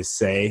you had to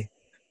say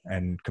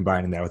and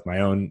combining that with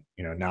my own,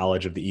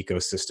 knowledge of the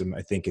ecosystem,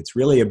 I think it's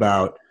really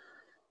about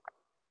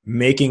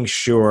making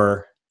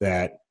sure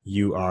that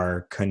you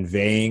are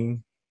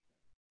conveying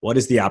what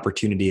is the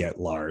opportunity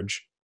at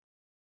large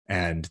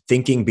and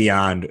thinking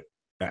beyond.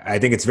 I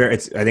think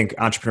I think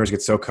entrepreneurs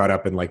get so caught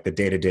up in like the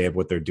day-to-day of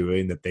what they're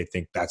doing that they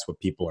think that's what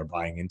people are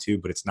buying into,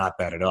 but it's not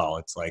that at all.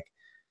 It's like,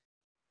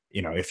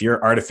 if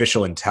you're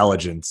artificial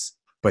intelligence,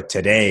 but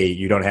today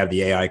you don't have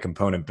the AI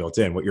component built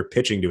in, what you're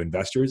pitching to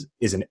investors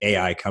is an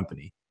AI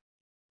company,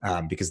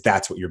 because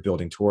that's what you're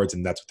building towards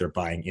and that's what they're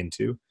buying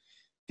into.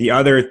 The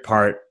other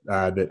part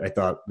that I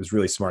thought was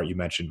really smart you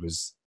mentioned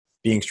was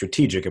being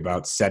strategic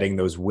about setting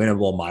those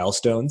winnable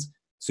milestones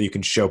so you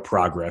can show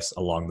progress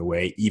along the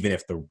way, even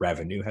if the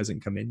revenue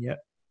hasn't come in yet.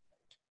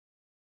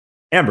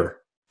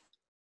 Amber,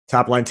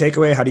 top line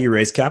takeaway, how do you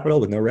raise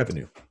capital with no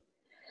revenue?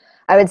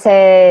 I would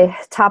say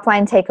top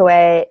line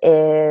takeaway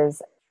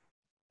is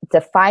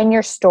define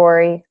your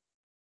story,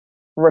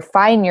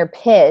 refine your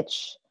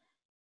pitch,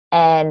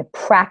 and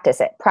practice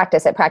it.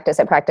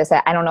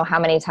 I don't know how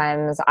many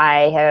times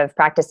I have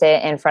practiced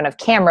it in front of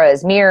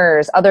cameras,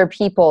 mirrors, other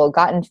people,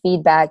 gotten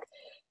feedback,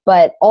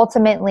 but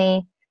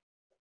ultimately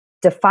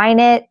define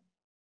it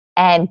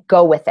and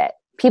go with it.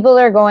 People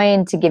are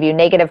going to give you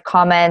negative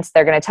comments.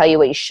 They're going to tell you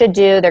what you should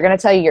do. They're going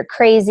to tell you you're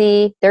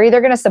crazy. They're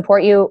either going to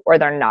support you or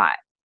they're not.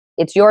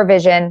 It's your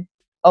vision.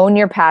 Own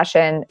your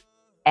passion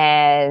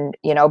and,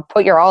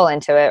 put your all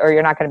into it or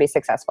you're not going to be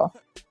successful.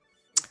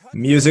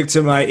 Music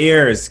to my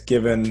ears,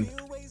 given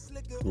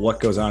what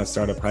goes on at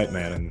Startup Hype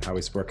Man and how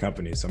we support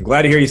companies. So I'm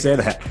glad to hear you say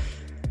that.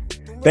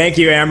 Thank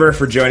you, Amber,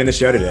 for joining the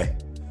show today.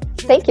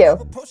 Thank you.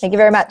 Thank you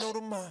very much.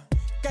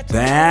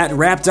 That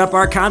wrapped up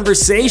our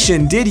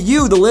conversation. Did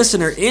you, the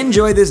listener,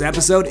 enjoy this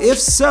episode? If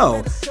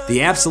so,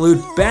 the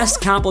absolute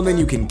best compliment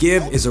you can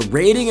give is a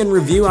rating and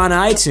review on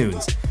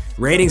iTunes.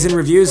 Ratings and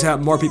reviews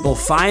help more people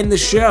find the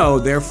show,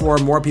 therefore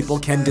more people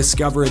can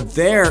discover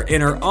their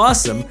inner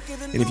awesome.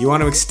 And if you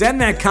want to extend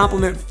that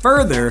compliment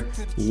further,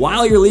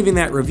 while you're leaving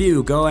that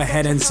review, go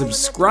ahead and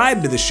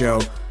subscribe to the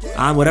show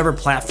on whatever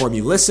platform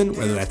you listen,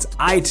 whether that's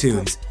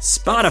iTunes,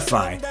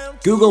 Spotify,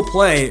 Google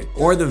Play,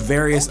 or the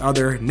various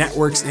other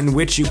networks in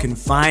which you can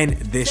find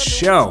this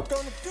show.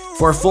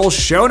 For full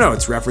show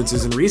notes,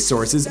 references, and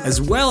resources, as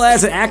well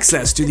as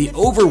access to the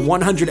over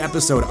 100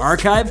 episode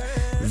archive,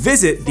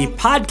 visit the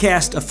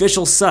podcast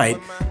official site,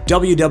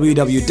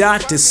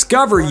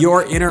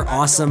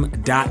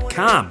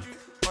 www.discoveryourinnerawesome.com.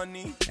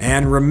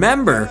 And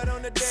remember,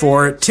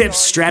 for tips,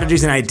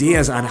 strategies, and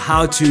ideas on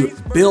how to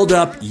build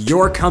up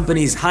your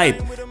company's hype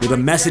with a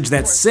message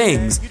that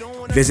sings,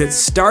 visit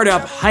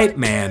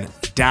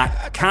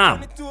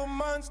startuphypeman.com.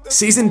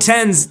 Season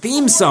 10's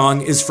theme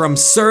song is from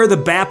Sir the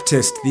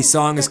Baptist. The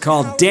song is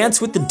called Dance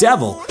with the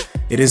Devil.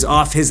 It is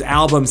off his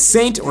album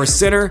Saint or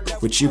Sinner,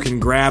 which you can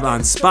grab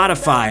on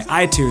Spotify,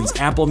 iTunes,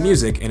 Apple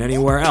Music, and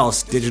anywhere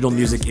else digital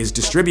music is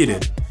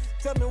distributed.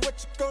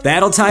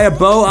 That'll tie a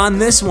bow on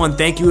this one.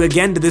 Thank you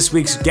again to this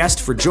week's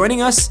guest for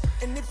joining us.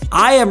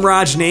 I am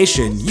Raj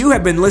Nation. You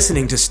have been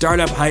listening to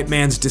Startup Hype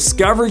Man's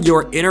Discover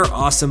Your Inner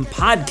Awesome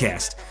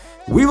podcast.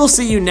 We will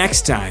see you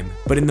next time,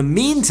 but in the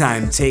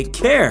meantime, take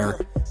care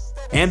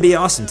and be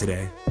awesome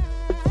today.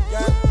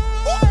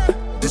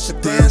 This a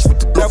dance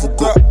with the devil,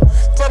 girl.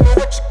 Tell me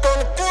what you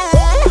gonna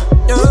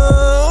do.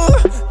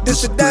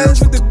 This a dance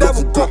with the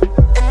devil, girl.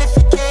 And if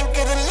you can't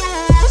get it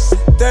loose,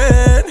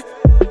 then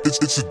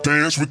it's a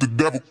dance with the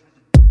devil.